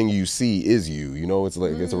everything you see is you. You know, it's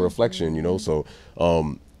like it's a reflection. You know, so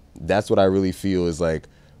that's what I really feel is like.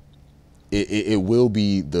 It will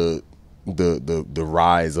be the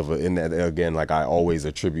rise of and again, like I always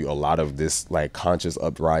attribute a lot of this like conscious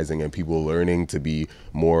uprising and people learning to be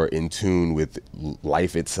more in tune with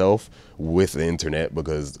life itself with the internet,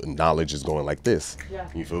 because knowledge is going like this. Yeah.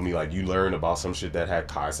 You feel me? Like you learn about some shit that had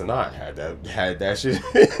Kai Cenat had that shit.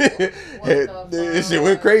 This shit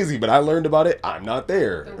went crazy, but I learned about it. I'm not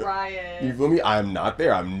there. The riot. You feel me? I'm not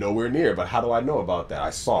there. I'm nowhere near. But how do I know about that?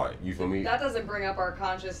 I saw it. You feel me? That doesn't bring up our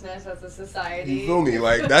consciousness as a society. You feel me?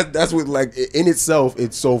 Like that's what like in itself.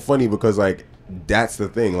 It's so funny because like that's the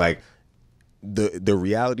thing. Like the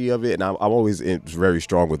reality of it, and I'm always very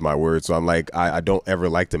strong with my words, so I'm like I don't ever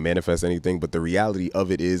like to manifest anything, but the reality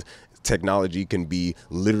of it is technology can be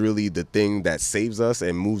literally the thing that saves us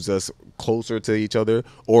and moves us closer to each other,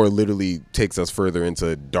 or literally takes us further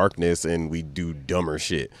into darkness and we do dumber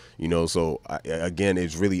shit, you know. So again,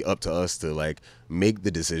 it's really up to us to like make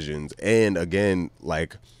the decisions. And again,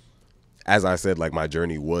 like as I said, like my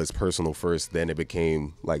journey was personal first, then it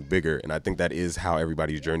became like bigger. And I think that is how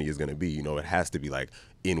everybody's journey is going to be. You know, it has to be like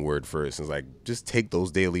inward first. It's like, just take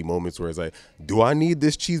those daily moments where it's like, do I need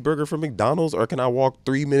this cheeseburger from McDonald's, or can I walk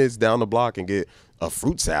 3 minutes down the block and get a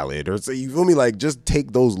fruit salad? Or so, you feel me? Like just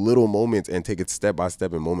take those little moments and take it step by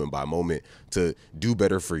step and moment by moment to do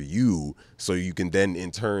better for you. So you can then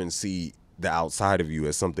in turn see the outside of you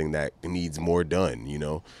as something that needs more done, you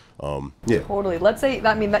know? Yeah. Totally. Let's say,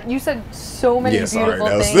 I mean, that you said so many beautiful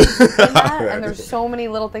things in that, and there's so many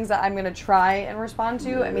little things that I'm going to try and respond to.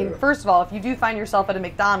 Yeah. I mean, first of all, if you do find yourself at a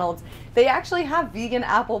McDonald's, they actually have vegan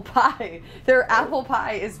apple pie. Their apple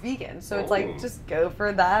pie is vegan. So it's like, just go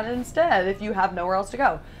for that instead if you have nowhere else to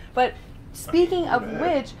go. But speaking of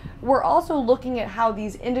which, we're also looking at how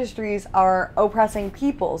these industries are oppressing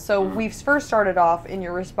people. So we've first started off in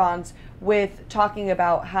your response with talking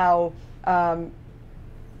about how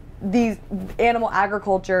these animal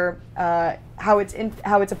agriculture, how it's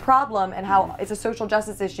a problem and how it's a social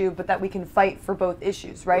justice issue, but that we can fight for both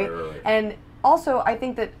issues, right? And also, I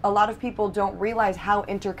think that a lot of people don't realize how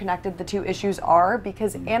interconnected the two issues are,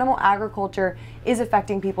 because animal agriculture is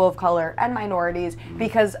affecting people of color and minorities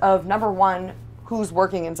because of, number one, who's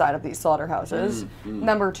working inside of these slaughterhouses.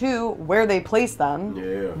 Number two, where they place them.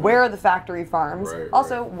 Where are the factory farms?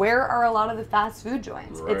 Also, where are a lot of the fast food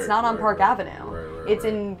joints? It's not on Park Avenue. It's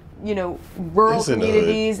in, you know, rural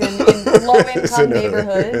communities and in low-income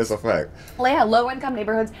neighborhoods. It's a fact. Yeah, low-income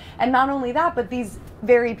neighborhoods. And not only that, but these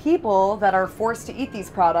very people that are forced to eat these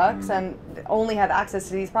products and only have access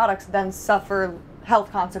to these products then suffer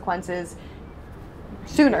health consequences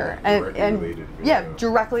sooner,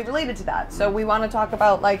 directly related to that. So we want to talk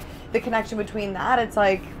about like the connection between that. It's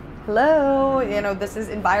like, hello, you know, this is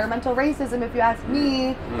environmental racism if you ask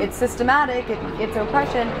me. It's systematic, it's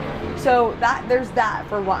oppression. So that there's that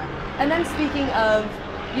for one. And then speaking of,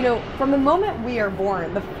 you know, from the moment we are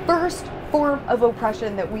born, the first form of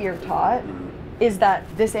oppression that we are taught is that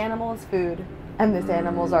this animal is food and this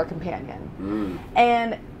animal is our companion.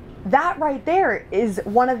 And that right there is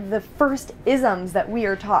one of the first isms that we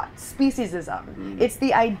are taught, speciesism. It's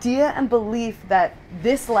the idea and belief that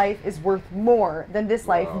this life is worth more than this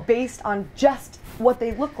life based on just what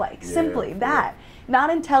they look like. Simply that. Not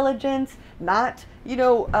intelligence, not,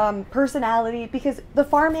 personality, because the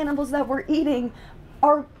farm animals that we're eating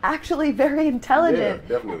are actually very intelligent,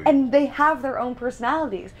 and they have their own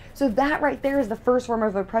personalities. So that right there is the first form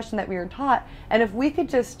of oppression that we are taught. And if we could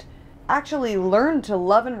just actually learn to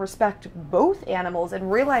love and respect both animals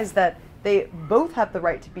and realize that they both have the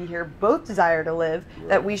right to be here, both desire to live,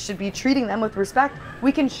 that we should be treating them with respect,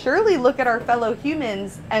 we can surely look at our fellow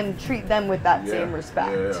humans and treat them with that same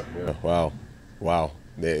respect. Wow.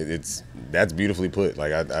 That's beautifully put.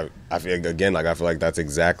 Like I feel again, like I feel like that's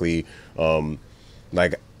exactly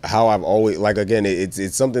like how I've always, like, again,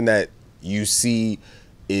 it's something that you see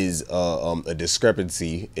is a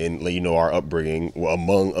discrepancy in our upbringing,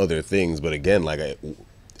 among other things. But again, like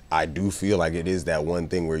I do feel like it is that one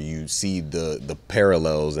thing where you see the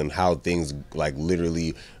parallels and how things like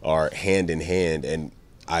literally are hand in hand. And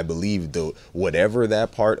I believe whatever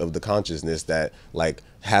that part of the consciousness that like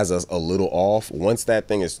has us a little off, once that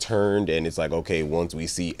thing is turned and it's like, okay, once we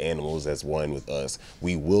see animals as one with us,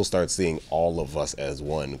 we will start seeing all of us as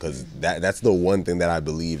one, because that's the one thing that I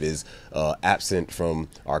believe is absent from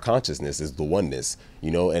our consciousness is the oneness,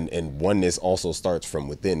 and oneness also starts from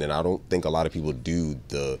within. And I don't think a lot of people do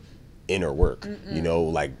the inner work.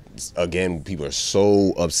 Like, again, people are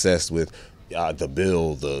so obsessed with the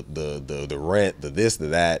bill, the rent, the this, the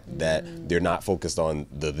that they're not focused on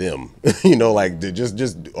the them. Like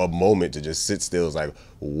just a moment to just sit still. Is like,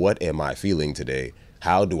 what am I feeling today?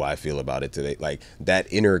 How do I feel about it today? Like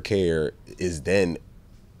that inner care is then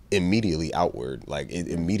immediately outward. Like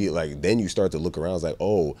then you start to look around. It's like,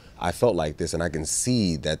 oh, I felt like this, and I can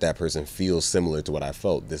see that person feels similar to what I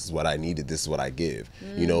felt. This is what I needed. This is what I give.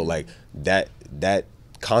 Like that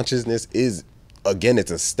consciousness is, again, it's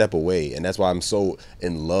a step away. And that's why I'm so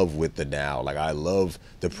in love with the now. Like I love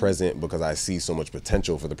the present because I see so much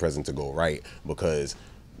potential for the present to go right, because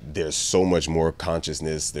there's so much more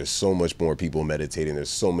consciousness. There's so much more people meditating. There's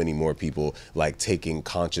so many more people like taking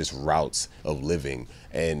conscious routes of living.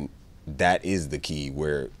 And that is the key,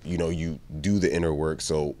 where, you do the inner work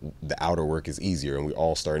so the outer work is easier, and we're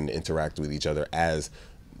all starting to interact with each other as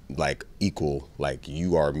like equal, like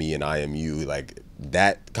you are me and I am you. Like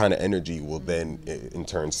that kind of energy will then in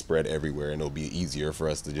turn spread everywhere, and it'll be easier for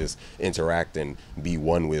us to just interact and be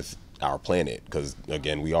one with our planet, because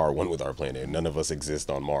again, we are one with our planet. None of us exist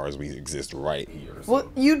on Mars. We exist right here. So.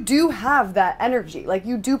 Well, you do have that energy. Like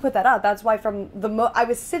you do put that out. That's why I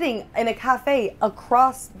was sitting in a cafe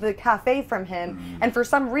across the cafe from him, and for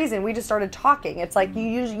some reason we just started talking. It's like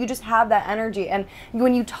you just have that energy. And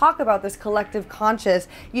when you talk about this collective conscious,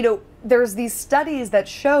 there's these studies that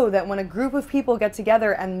show that when a group of people get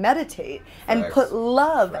together and meditate and put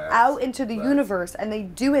love out into the universe, and they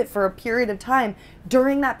do it for a period of time,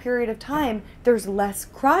 during that period of time, there's less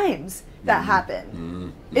crimes that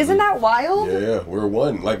happen. Isn't that wild? Yeah, we're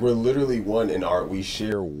one. Like we're literally one in art. We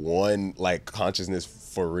share one like consciousness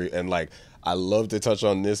for real. And like I love to touch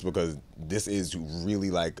on this because this is really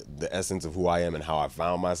like the essence of who I am and how I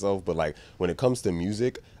found myself. But like when it comes to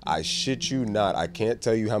music, I shit you not, I can't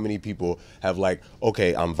tell you how many people have like,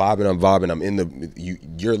 okay, I'm vibing, I'm in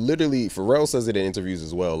you're literally, Pharrell says it in interviews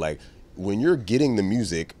as well, like when you're getting the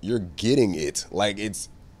music, you're getting it. Like it's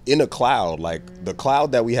in a cloud. Like the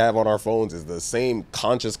cloud that we have on our phones is the same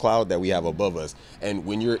conscious cloud that we have above us. And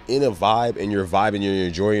when you're in a vibe and you're vibing, you're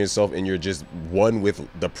enjoying yourself and you're just one with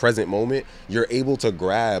the present moment, you're able to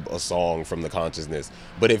grab a song from the consciousness.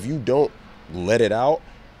 But if you don't let it out,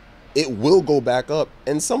 it will go back up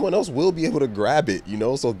and someone else will be able to grab it,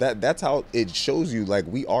 so that's how it shows you like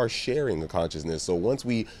we are sharing a consciousness. So once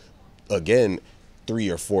we, again, 3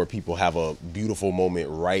 or 4 people have a beautiful moment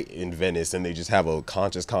right in Venice and they just have a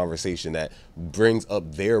conscious conversation that brings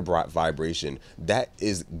up their vibration, that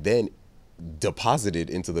is then deposited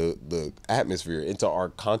into the atmosphere, into our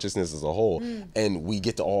consciousness as a whole, and we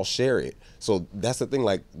get to all share it. So that's the thing,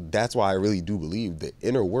 like that's why I really do believe the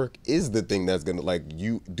inner work is the thing that's gonna, like,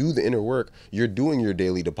 you do the inner work, you're doing your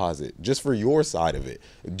daily deposit just for your side of it,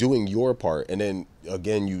 doing your part, and then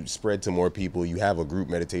again you spread to more people. You have a group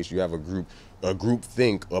meditation, you have a group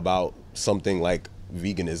think about something like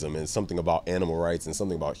veganism and something about animal rights and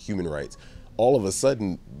something about human rights. All of a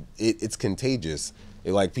sudden it's contagious.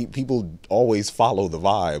 Like people always follow the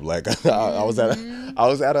vibe. Like I was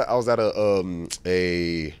at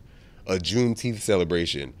a Juneteenth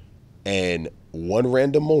celebration, and one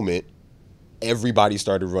random moment, everybody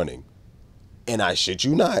started running, and I shit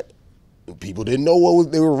you not, people didn't know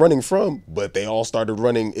they were running from, but they all started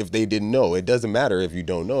running if they didn't know. It doesn't matter if you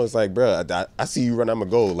don't know. It's like, bro, I see you run, I'm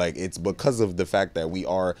gonna go. Like, it's because of the fact that we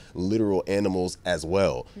are literal animals as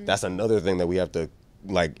well. That's another thing that we have to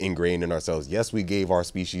like ingrain in ourselves. Yes, we gave our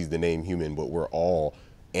species the name human, but we're all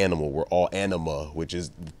animal. We're all anima, which is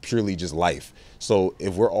purely just life. So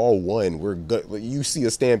if we're all one, we're good. Like, you see a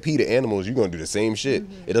stampede of animals, you're gonna do the same shit.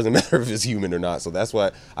 It doesn't matter if it's human or not. So that's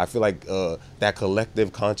why I feel like that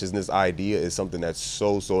collective consciousness idea is something that's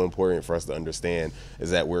so important for us to understand,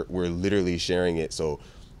 is that we're literally sharing it. So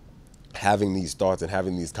having these thoughts and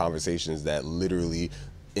having these conversations that literally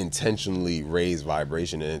intentionally raise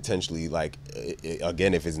vibration and intentionally, like,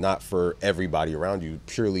 again, if it's not for everybody around you,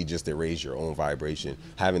 purely just to raise your own vibration,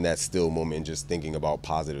 having that still moment and just thinking about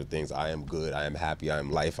positive things. I am good, I am happy, I am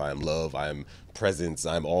life, I am love, I am presence,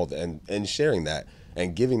 I'm all, and sharing that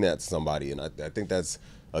and giving that to somebody. And I think that's,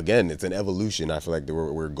 again, it's an evolution. I feel like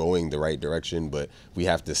we're going the right direction, but we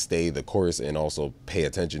have to stay the course and also pay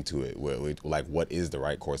attention to it. Like, what is the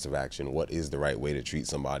right course of action? What is the right way to treat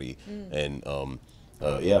somebody? And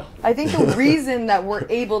yeah. I think the reason that we're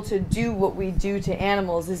able to do what we do to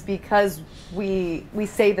animals is because we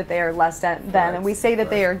say that they are less than, and we say that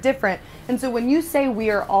they are different. And so when you say we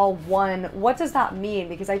are all one, what does that mean?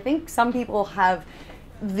 Because I think some people have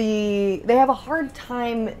they have a hard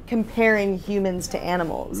time comparing humans to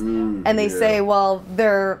animals. And they say, well,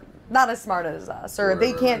 they're not as smart as us, or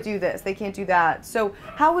they can't do this, they can't do that. So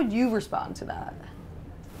how would you respond to that?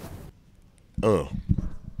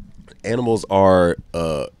 Animals are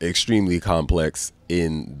extremely complex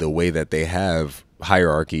in the way that they have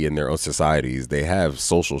hierarchy in their own societies. They have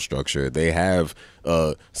social structure. They have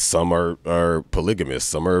some are polygamous,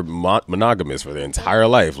 some are monogamous for their entire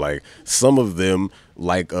life. Like, some of them,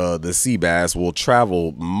 like the sea bass, will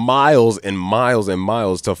travel miles and miles and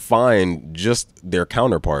miles to find just their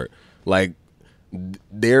counterpart. Like,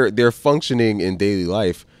 their functioning in daily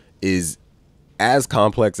life is as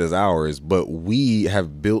complex as ours, but we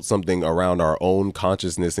have built something around our own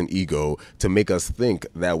consciousness and ego to make us think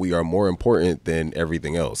that we are more important than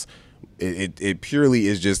everything else. It purely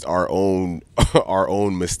is just our own our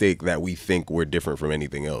own mistake that we think we're different from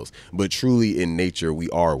anything else. But truly, in nature, we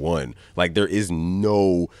are one. Like, there is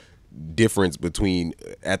no difference between,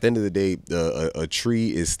 at the end of the day, a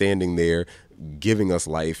tree is standing there giving us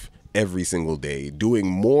life every single day, doing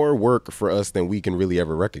more work for us than we can really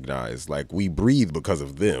ever recognize. Like, we breathe because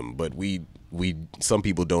of them, but we some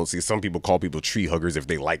people don't see. Some people call people tree huggers if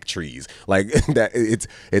they like trees. Like, that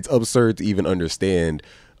it's absurd to even understand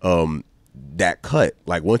that cut.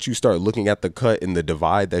 Like, once you start looking at the cut and the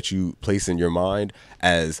divide that you place in your mind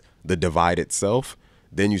as the divide itself,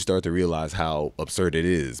 then you start to realize how absurd it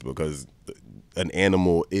is, because an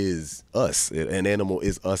animal is us. An animal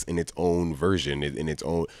is us in its own version, in its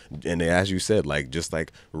own. And as you said, like, just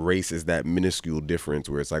like race is that minuscule difference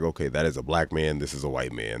where it's like, okay, that is a black man, this is a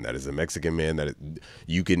white man, that is a Mexican man, that is,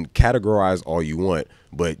 you can categorize all you want,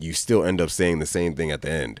 but you still end up saying the same thing at the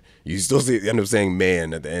end. You still end up saying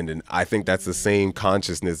man at the end. And I think that's the same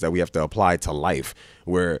consciousness that we have to apply to life,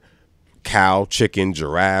 where cow, chicken,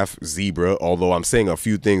 giraffe, zebra, although I'm saying a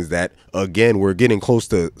few things that, again, we're getting close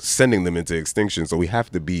to sending them into extinction, so we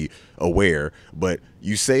have to be aware. But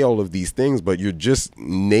you say all of these things, but you're just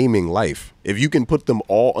naming life. If you can put them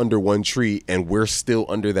all under one tree and we're still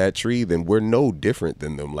under that tree, then we're no different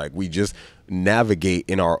than them. Like, we just navigate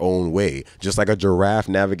in our own way, just like a giraffe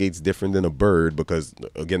navigates different than a bird, because,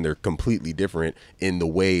 again, they're completely different in the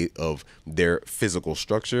way of their physical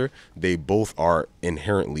structure. They both are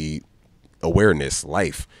inherently awareness,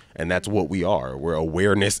 life, and that's what we are. We're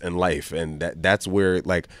awareness and life, and that's where,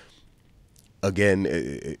 like, again,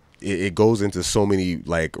 it goes into so many,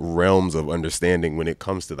 like, realms of understanding when it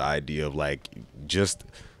comes to the idea of, like, just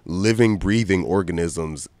living, breathing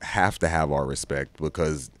organisms have to have our respect,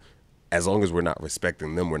 because as long as we're not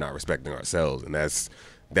respecting them, we're not respecting ourselves. And that's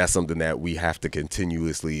something that we have to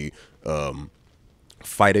continuously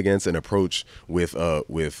fight against and approach with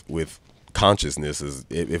consciousness. Is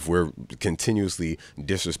if we're continuously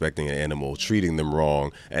disrespecting an animal, treating them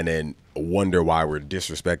wrong, and then wonder why we're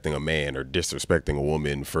disrespecting a man or disrespecting a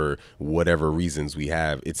woman for whatever reasons we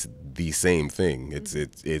have, it's the same thing. It's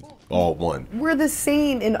all one. We're the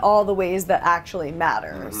same in all the ways that actually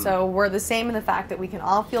matter. So we're the same in the fact that we can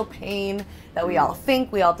all feel pain, that we all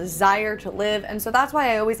think, we all desire to live. And so that's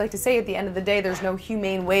why I always like to say, at the end of the day, there's no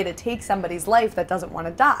humane way to take somebody's life that doesn't want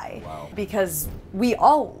to die. Wow. Because we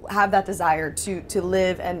all have that desire to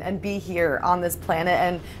live and be here on this planet.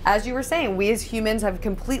 And as you were saying, we as humans have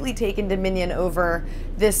completely taken dominion over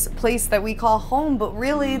this place that we call home, but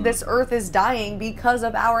really this earth is dying because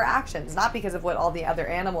of our actions. actions, not because of what all the other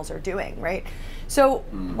animals are doing, right? So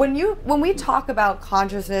when we talk about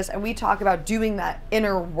consciousness and we talk about doing that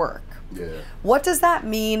inner work, what does that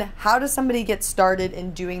mean? How does somebody get started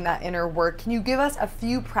in doing that inner work? Can you give us a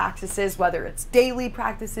few practices, whether it's daily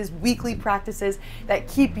practices, weekly practices, that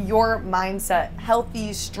keep your mindset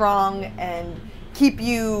healthy, strong, and keep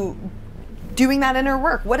you doing that inner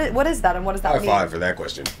work? What is that, and what does that mean? High five for that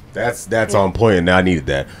question. That's on point, and I needed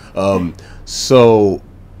that. So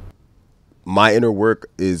my inner work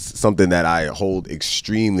is something that I hold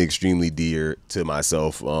extremely, extremely dear to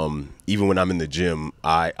myself. Even when I'm in the gym,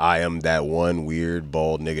 I am that one weird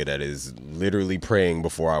bald nigga that is literally praying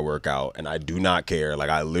before I work out, and I do not care. Like,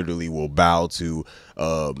 I literally will bow to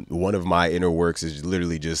one of my inner works is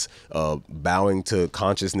literally just bowing to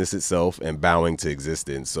consciousness itself and bowing to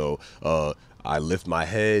existence. So I lift my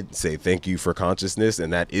head, say thank you for consciousness,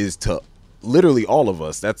 and that is to literally all of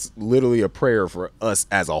us. That's literally a prayer for us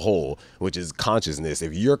as a whole, which is consciousness.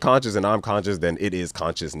 If you're conscious and I'm conscious, then it is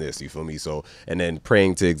consciousness. You feel me? So, and then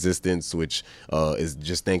praying to existence, which is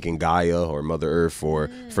just thanking Gaia or Mother Earth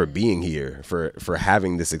for being here, for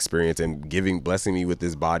having this experience and blessing me with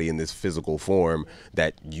this body in this physical form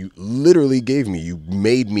that you literally gave me. You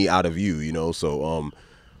made me out of you, you know? So,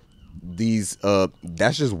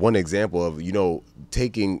 that's just one example of, you know,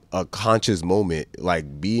 taking a conscious moment,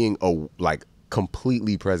 like being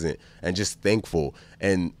completely present and just thankful.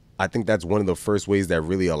 And I think that's one of the first ways that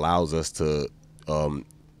really allows us to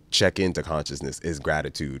check into consciousness is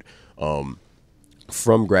gratitude.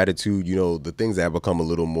 From gratitude, you know, the things that have become a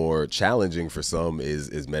little more challenging for some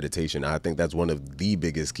is meditation. I think that's one of the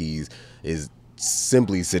biggest keys, is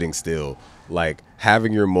simply sitting still, like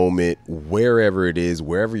having your moment wherever it is,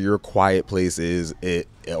 wherever your quiet place is,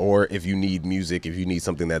 or if you need music, if you need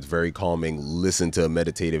something that's very calming, listen to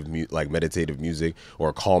meditative music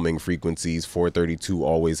or calming frequencies. 432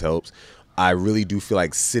 always helps. I really do feel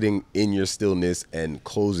like sitting in your stillness and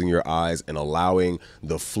closing your eyes and allowing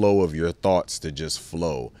the flow of your thoughts to just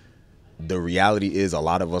flow. The reality is, a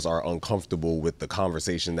lot of us are uncomfortable with the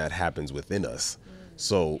conversation that happens within us.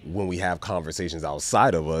 So when we have conversations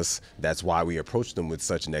outside of us, that's why we approach them with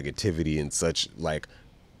such negativity and such like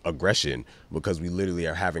aggression, because we literally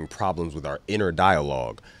are having problems with our inner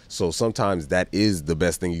dialogue. So sometimes that is the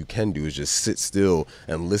best thing you can do, is just sit still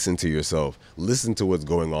and listen to yourself, listen to what's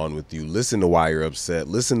going on with you, listen to why you're upset,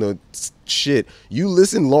 listen to shit. You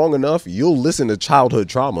listen long enough, you'll listen to childhood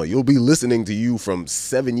trauma. You'll be listening to you from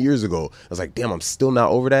 7 years ago. I was like, damn, I'm still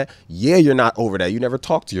not over that. Yeah, you're not over that. You never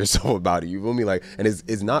talked to yourself about it. You feel me? Like, and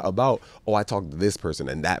it's not about, oh, I talked to this person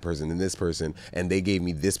and that person and this person, and they gave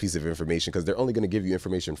me this piece of information, because they're only going to give you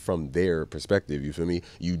information from their perspective. You feel me?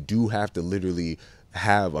 You do have to literally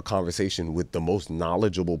have a conversation with the most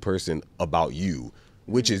knowledgeable person about you,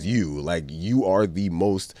 which is you. Like, you are the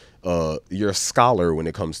most you're a scholar when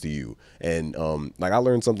it comes to you. And like, I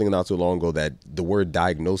learned something not too long ago, that the word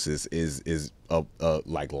diagnosis is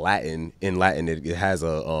like Latin. In Latin, it has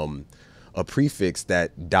a prefix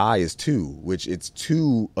that di is two, which it's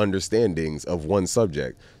two understandings of one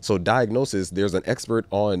subject. So diagnosis, there's an expert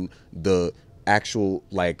on the actual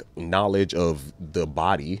like knowledge of the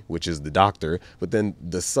body, which is the doctor, but then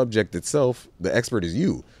the subject itself, the expert, is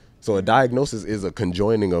you. So a diagnosis is a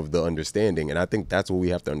conjoining of the understanding. And I think that's what we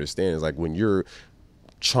have to understand, is like, when you're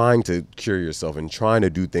trying to cure yourself and trying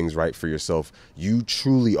to do things right for yourself, you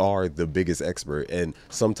truly are the biggest expert. And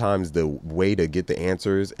sometimes the way to get the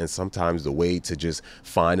answers, and sometimes the way to just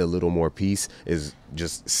find a little more peace, is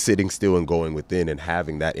just sitting still and going within and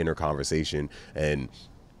having that inner conversation and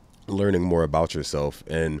learning more about yourself.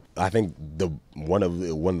 And I think one of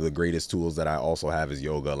the greatest tools that I also have is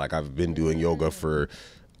yoga. Like, I've been doing yoga for,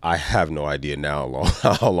 I have no idea now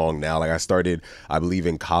how long now. Like, I started, I believe,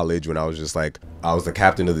 in college, when I was just like, I was the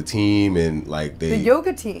captain of the team, and like the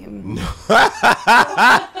yoga team.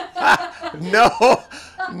 No.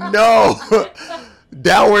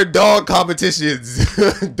 Downward dog competitions.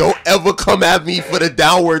 Don't ever come at me for the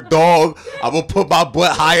downward dog. I'm gonna put my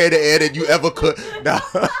butt higher in the air than you ever could.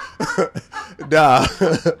 Nah.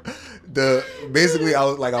 Basically, I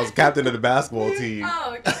was captain of the basketball team.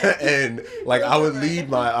 Oh, okay. And like, I would lead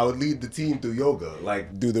the team through yoga,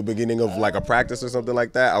 like do the beginning of like a practice or something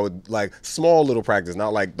like that. I would like small little practice,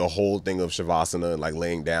 not like the whole thing of shavasana and like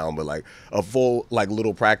laying down, but like a full like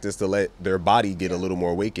little practice to let their body get a little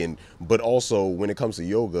more awakened. But also, when it comes to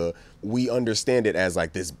yoga, we understand it as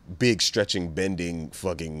like this big stretching, bending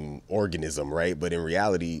fucking organism, right? But in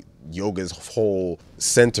reality, yoga's whole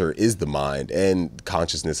center is the mind and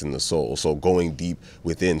consciousness and the soul. So going deep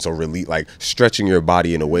within, so really like stretching your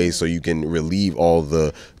body in a way so you can relieve all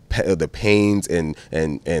the the pains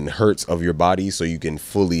and hurts of your body, so you can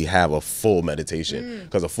fully have a full meditation.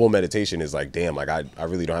 Because a full meditation is like, damn, like I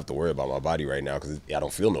really don't have to worry about my body right now, because I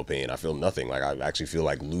don't feel no pain. I feel nothing. Like I actually feel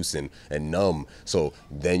like loose and numb. So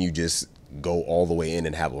then you just go all the way in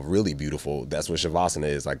and have a really beautiful, that's what Shavasana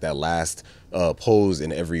is. Like that last pose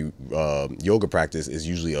in every yoga practice is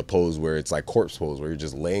usually a pose where it's like corpse pose, where you're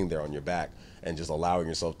just laying there on your back and just allowing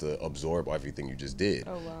yourself to absorb everything you just did.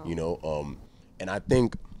 Oh, wow. You know, and I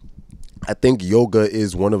think yoga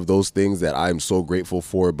is one of those things that I'm so grateful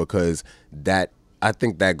for, because I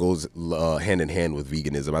think that goes hand in hand with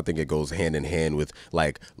veganism. I think it goes hand in hand with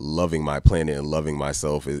like loving my planet and loving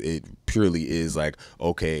myself. It purely is like,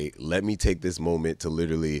 okay, let me take this moment to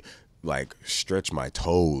literally like stretch my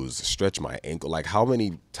toes, stretch my ankle. Like how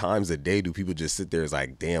many times a day do people just sit there as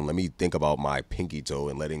like, damn, let me think about my pinky toe,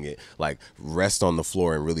 and letting it like rest on the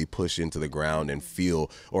floor and really push into the ground and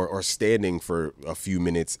feel, or standing for a few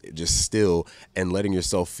minutes just still and letting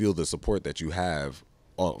yourself feel the support that you have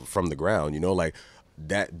from the ground, you know, like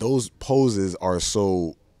that. Those poses are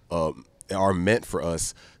so are meant for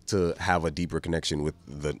us to have a deeper connection with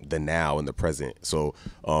the now and the present. So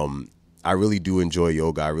I really do enjoy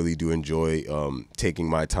yoga. I really do enjoy taking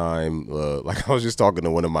my time. Like I was just talking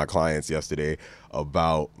to one of my clients yesterday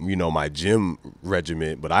about, you know, my gym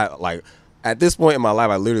regimen, but I like, at this point in my life,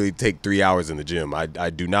 I literally take 3 hours in the gym. I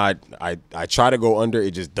do not, I try to go under,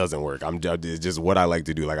 it just doesn't work. It's just what I like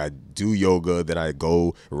to do. Like I do yoga, then I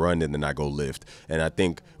go run, and then I go lift. And I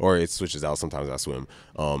think, or it switches out, sometimes I swim.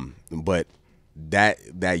 But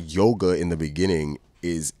that yoga in the beginning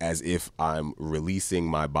is as if I'm releasing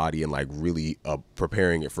my body and like really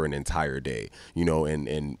preparing it for an entire day, you know,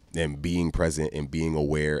 and being present and being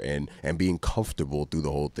aware and being comfortable through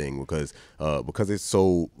the whole thing, because it's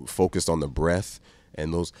so focused on the breath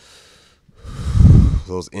and those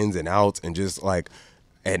ins and outs, and just like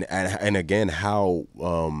and again how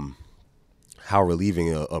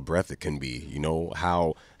relieving a breath it can be, you know,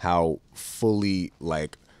 how fully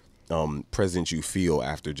like present you feel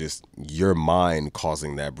after just your mind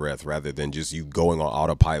causing that breath, rather than just you going on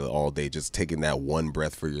autopilot all day, just taking that one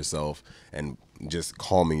breath for yourself and just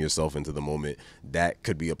calming yourself into the moment. That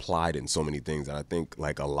could be applied in so many things. And I think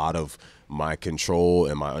like a lot of my control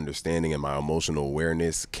and my understanding and my emotional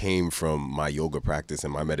awareness came from my yoga practice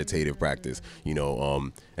and my meditative practice, you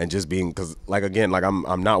know, and just being, because like, again, like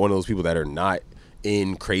I'm not one of those people that are not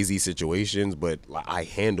in crazy situations, but I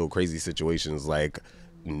handle crazy situations like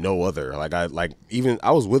no other. Like I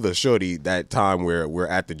was with a shorty that time where we're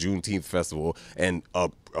at the Juneteenth festival, and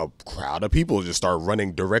a crowd of people just start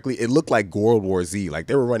running directly. It looked like World War Z. Like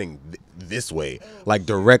they were running this way, like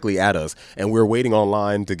directly at us. And we were waiting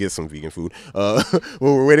online to get some vegan food. We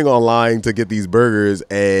were waiting online to get these burgers,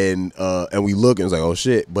 and we look and it's like, oh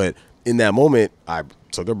shit. But in that moment, I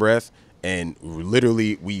took a breath. And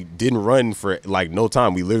literally, we didn't run for like no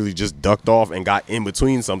time. We literally just ducked off and got in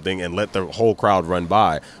between something and let the whole crowd run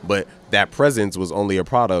by. But that presence was only a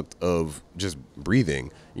product of just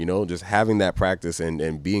breathing, you know, just having that practice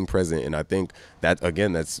and being present. And I think that,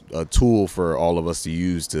 again, that's a tool for all of us to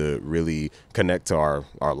use to really connect to our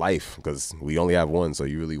life, because we only have one. So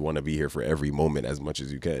you really want to be here for every moment as much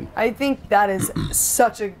as you can. I think that is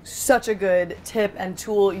such a good tip and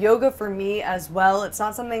tool. Yoga for me as well. It's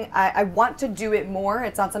not something I want to do it more.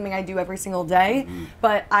 It's not something I do every single day,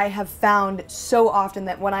 but I have found so often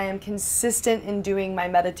that when I am consistent in doing my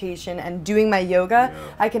meditation and doing my yoga,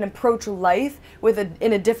 I can approach life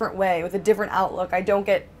in a different way, with a different outlook. I don't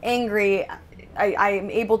get angry. I am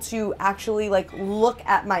able to actually like look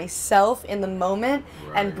at myself in the moment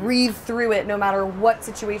and breathe through it, no matter what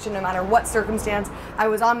situation, no matter what circumstance. I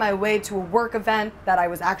was on my way to a work event that I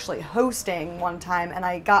was actually hosting one time, and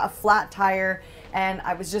I got a flat tire, and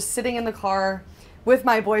I was just sitting in the car with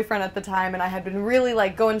my boyfriend at the time, and I had been really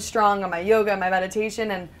like going strong on my yoga and my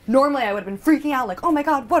meditation, and normally I would have been freaking out like, oh my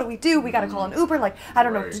god, what do? We gotta call an Uber, like I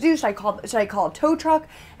don't know what to do. Should I call a tow truck?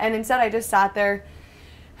 And instead I just sat there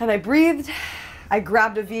and I breathed. I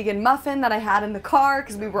grabbed a vegan muffin that I had in the car,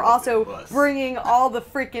 because we were also bringing all the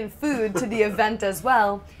freaking food to the event as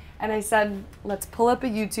well. And I said, let's pull up a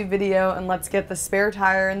YouTube video and let's get the spare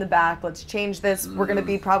tire in the back. Let's change this. We're gonna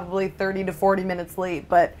be probably 30 to 40 minutes late,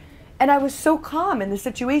 and I was so calm in the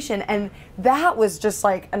situation. And that was just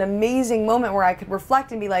like an amazing moment where I could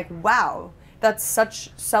reflect and be like, wow, that's such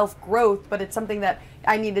self-growth, but it's something that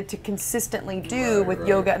I needed to consistently do with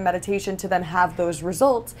yoga and meditation to then have those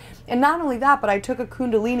results. And not only that, but I took a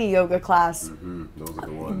Kundalini yoga class. Those are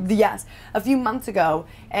the ones. Yes, a few months ago.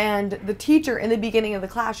 And the teacher in the beginning of the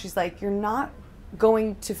class, she's like, you're not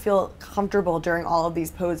going to feel comfortable during all of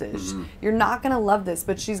these poses. You're not going to love this,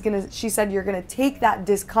 but she said you're going to take that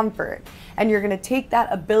discomfort and you're going to take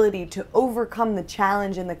that ability to overcome the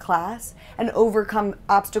challenge in the class and overcome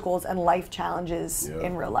obstacles and life challenges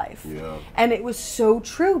in real life. And it was so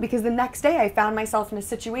true, because the next day I found myself in a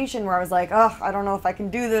situation where I was like, oh, I don't know if I can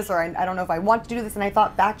do this, or I don't know if I want to do this. And I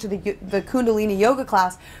thought back to the Kundalini yoga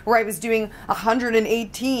class where I was doing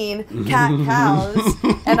 118 cat-cows.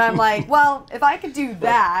 And I'm like, well, if I could do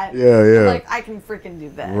that, like, I can freaking do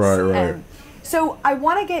this. Right. And so I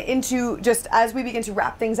want to get into, just as we begin to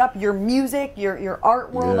wrap things up, your music, your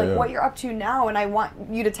art world, like what you're up to now, and I want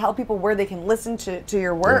you to tell people where they can listen to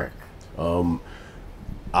your work.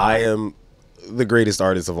 I am the greatest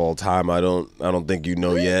artist of all time. I don't think you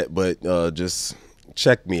know yet, but just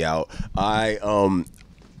check me out.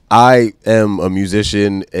 I am a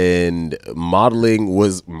musician, and modeling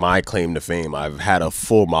was my claim to fame. I've had a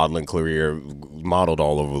full modeling career, modeled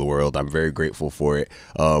all over the world. I'm very grateful for it.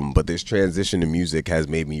 But this transition to music has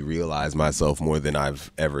made me realize myself more than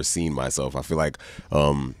I've ever seen myself. I feel like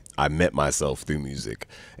I met myself through music,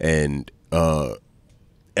 and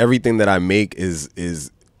everything that I make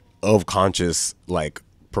is of conscious, like,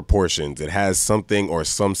 proportions. It has something or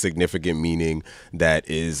some significant meaning that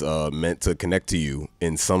is meant to connect to you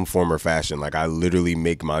in some form or fashion. Like, I literally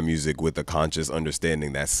make my music with a conscious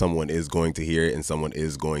understanding that someone is going to hear it and someone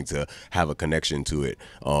is going to have a connection to it.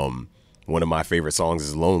 One of my favorite songs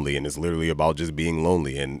is Lonely, and it's literally about just being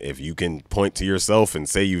lonely. And if you can point to yourself and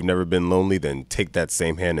say you've never been lonely, then take that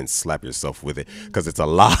same hand and slap yourself with it, because it's a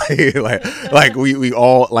lie. like we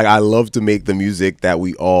all, like, I love to make the music that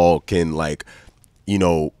we all can, like, you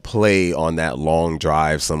know, play on that long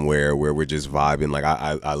drive somewhere where we're just vibing. Like,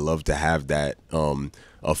 I love to have that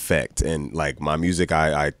effect. And, like, my music,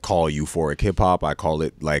 I call euphoric hip hop. I call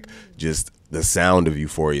it, like, just the sound of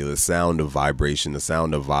euphoria, the sound of vibration, the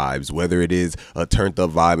sound of vibes, whether it is a turned up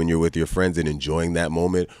vibe and you're with your friends and enjoying that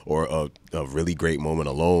moment, or a really great moment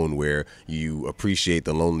alone where you appreciate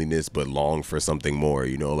the loneliness but long for something more,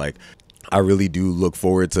 you know. Like, I really do look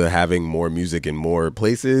forward to having more music in more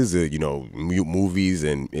places, you know, movies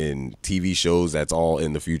and TV shows. That's all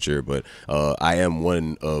in the future. But I am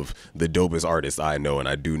one of the dopest artists I know, and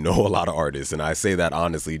I do know a lot of artists. And I say that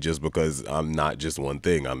honestly just because I'm not just one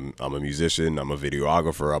thing. I'm a musician, I'm a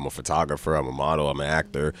videographer, I'm a photographer, I'm a model, I'm an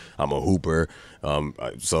actor, I'm a hooper.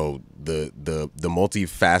 So the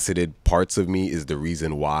multifaceted parts of me is the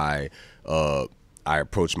reason why I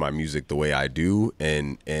approach my music the way I do,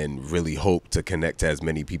 and really hope to connect to as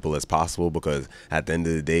many people as possible, because at the end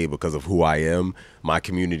of the day, because of who I am, my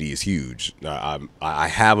community is huge. I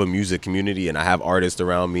have a music community, and I have artists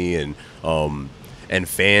around me, and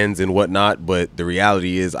fans and whatnot, but the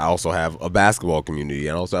reality is I also have a basketball community,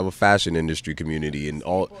 and I also have a fashion industry community, and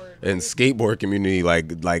skateboard community.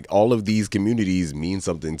 Like all of these communities mean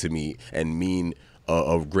something to me, and mean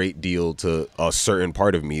a great deal to a certain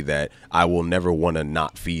part of me that I will never want to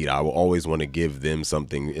not feed. I will always want to give them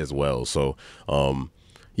something as well. So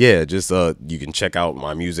yeah, just you can check out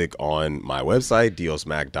my music on my website,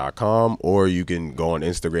 diosmac.com, or you can go on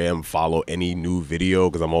Instagram, follow any new video,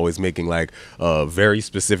 because I'm always making, like, very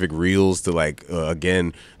specific reels to, like,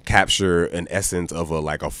 again, capture an essence of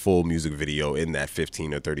a full music video in that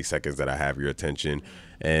 15 or 30 seconds that I have your attention.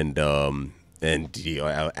 And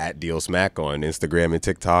at Dios Mac on Instagram and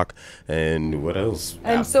TikTok, and what else?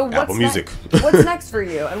 And so Apple Music. What's next for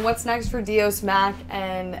you? And what's next for Dios Mac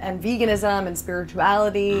and veganism and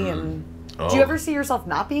spirituality? And do you ever see yourself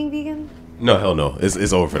not being vegan? No, hell no.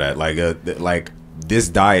 It's over for that. Like this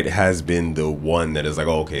diet has been the one that is like,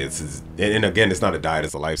 oh, okay, and again, it's not a diet,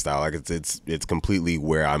 it's a lifestyle. Like, it's completely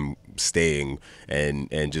where I'm staying,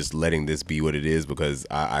 and just letting this be what it is, because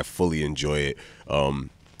I fully enjoy it.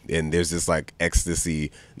 And there's this, like,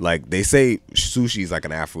 ecstasy, like they say sushi is like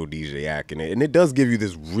an aphrodisiac, and it does give you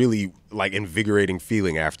this really, like, invigorating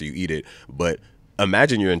feeling after you eat it. But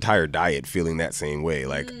imagine your entire diet feeling that same way.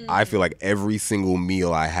 Like, I feel like every single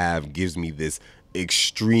meal I have gives me this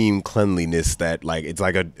extreme cleanliness that, like, it's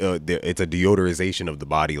like it's a deodorization of the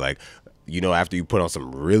body. Like, you know, after you put on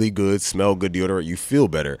some really good, smell good deodorant, you feel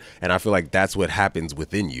better. And I feel like that's what happens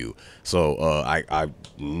within you. So I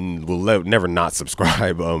will never not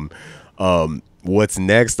subscribe. What's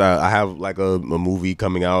next? I have, like, a movie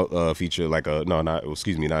coming out, feature, like not a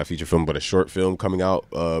feature film, but a short film coming out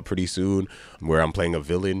pretty soon, where I'm playing a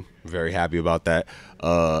villain. Very happy about that.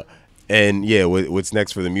 And yeah, what's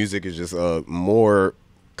next for the music is just more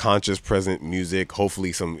conscious, present music.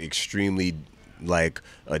 Hopefully some extremely, like,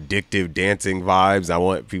 addictive dancing vibes. I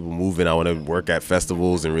want people moving. I want to work at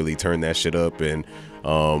festivals and really turn that shit up. And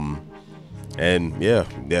And yeah,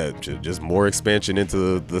 just more expansion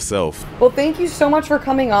into the self. Well, thank you so much for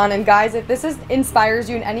coming on. And guys, if this inspires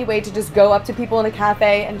you in any way to just go up to people in a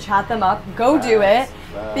cafe and chat them up, go do it.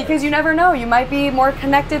 Because you never know, you might be more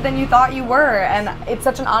connected than you thought you were. And it's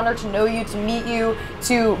such an honor to know you, to meet you,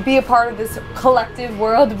 to be a part of this collective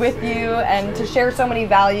world with you, and to share so many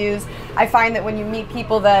values. I find that when you meet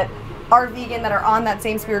people that are vegan, that are on that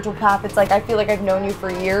same spiritual path, it's like I feel like I've known you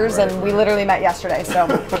for years, and we literally met yesterday. So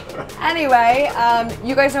anyway,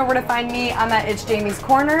 you guys know where to find me. I'm at It's Jamie's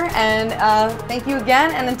Corner, and thank you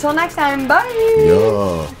again, and until next time, bye.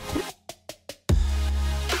 Yeah.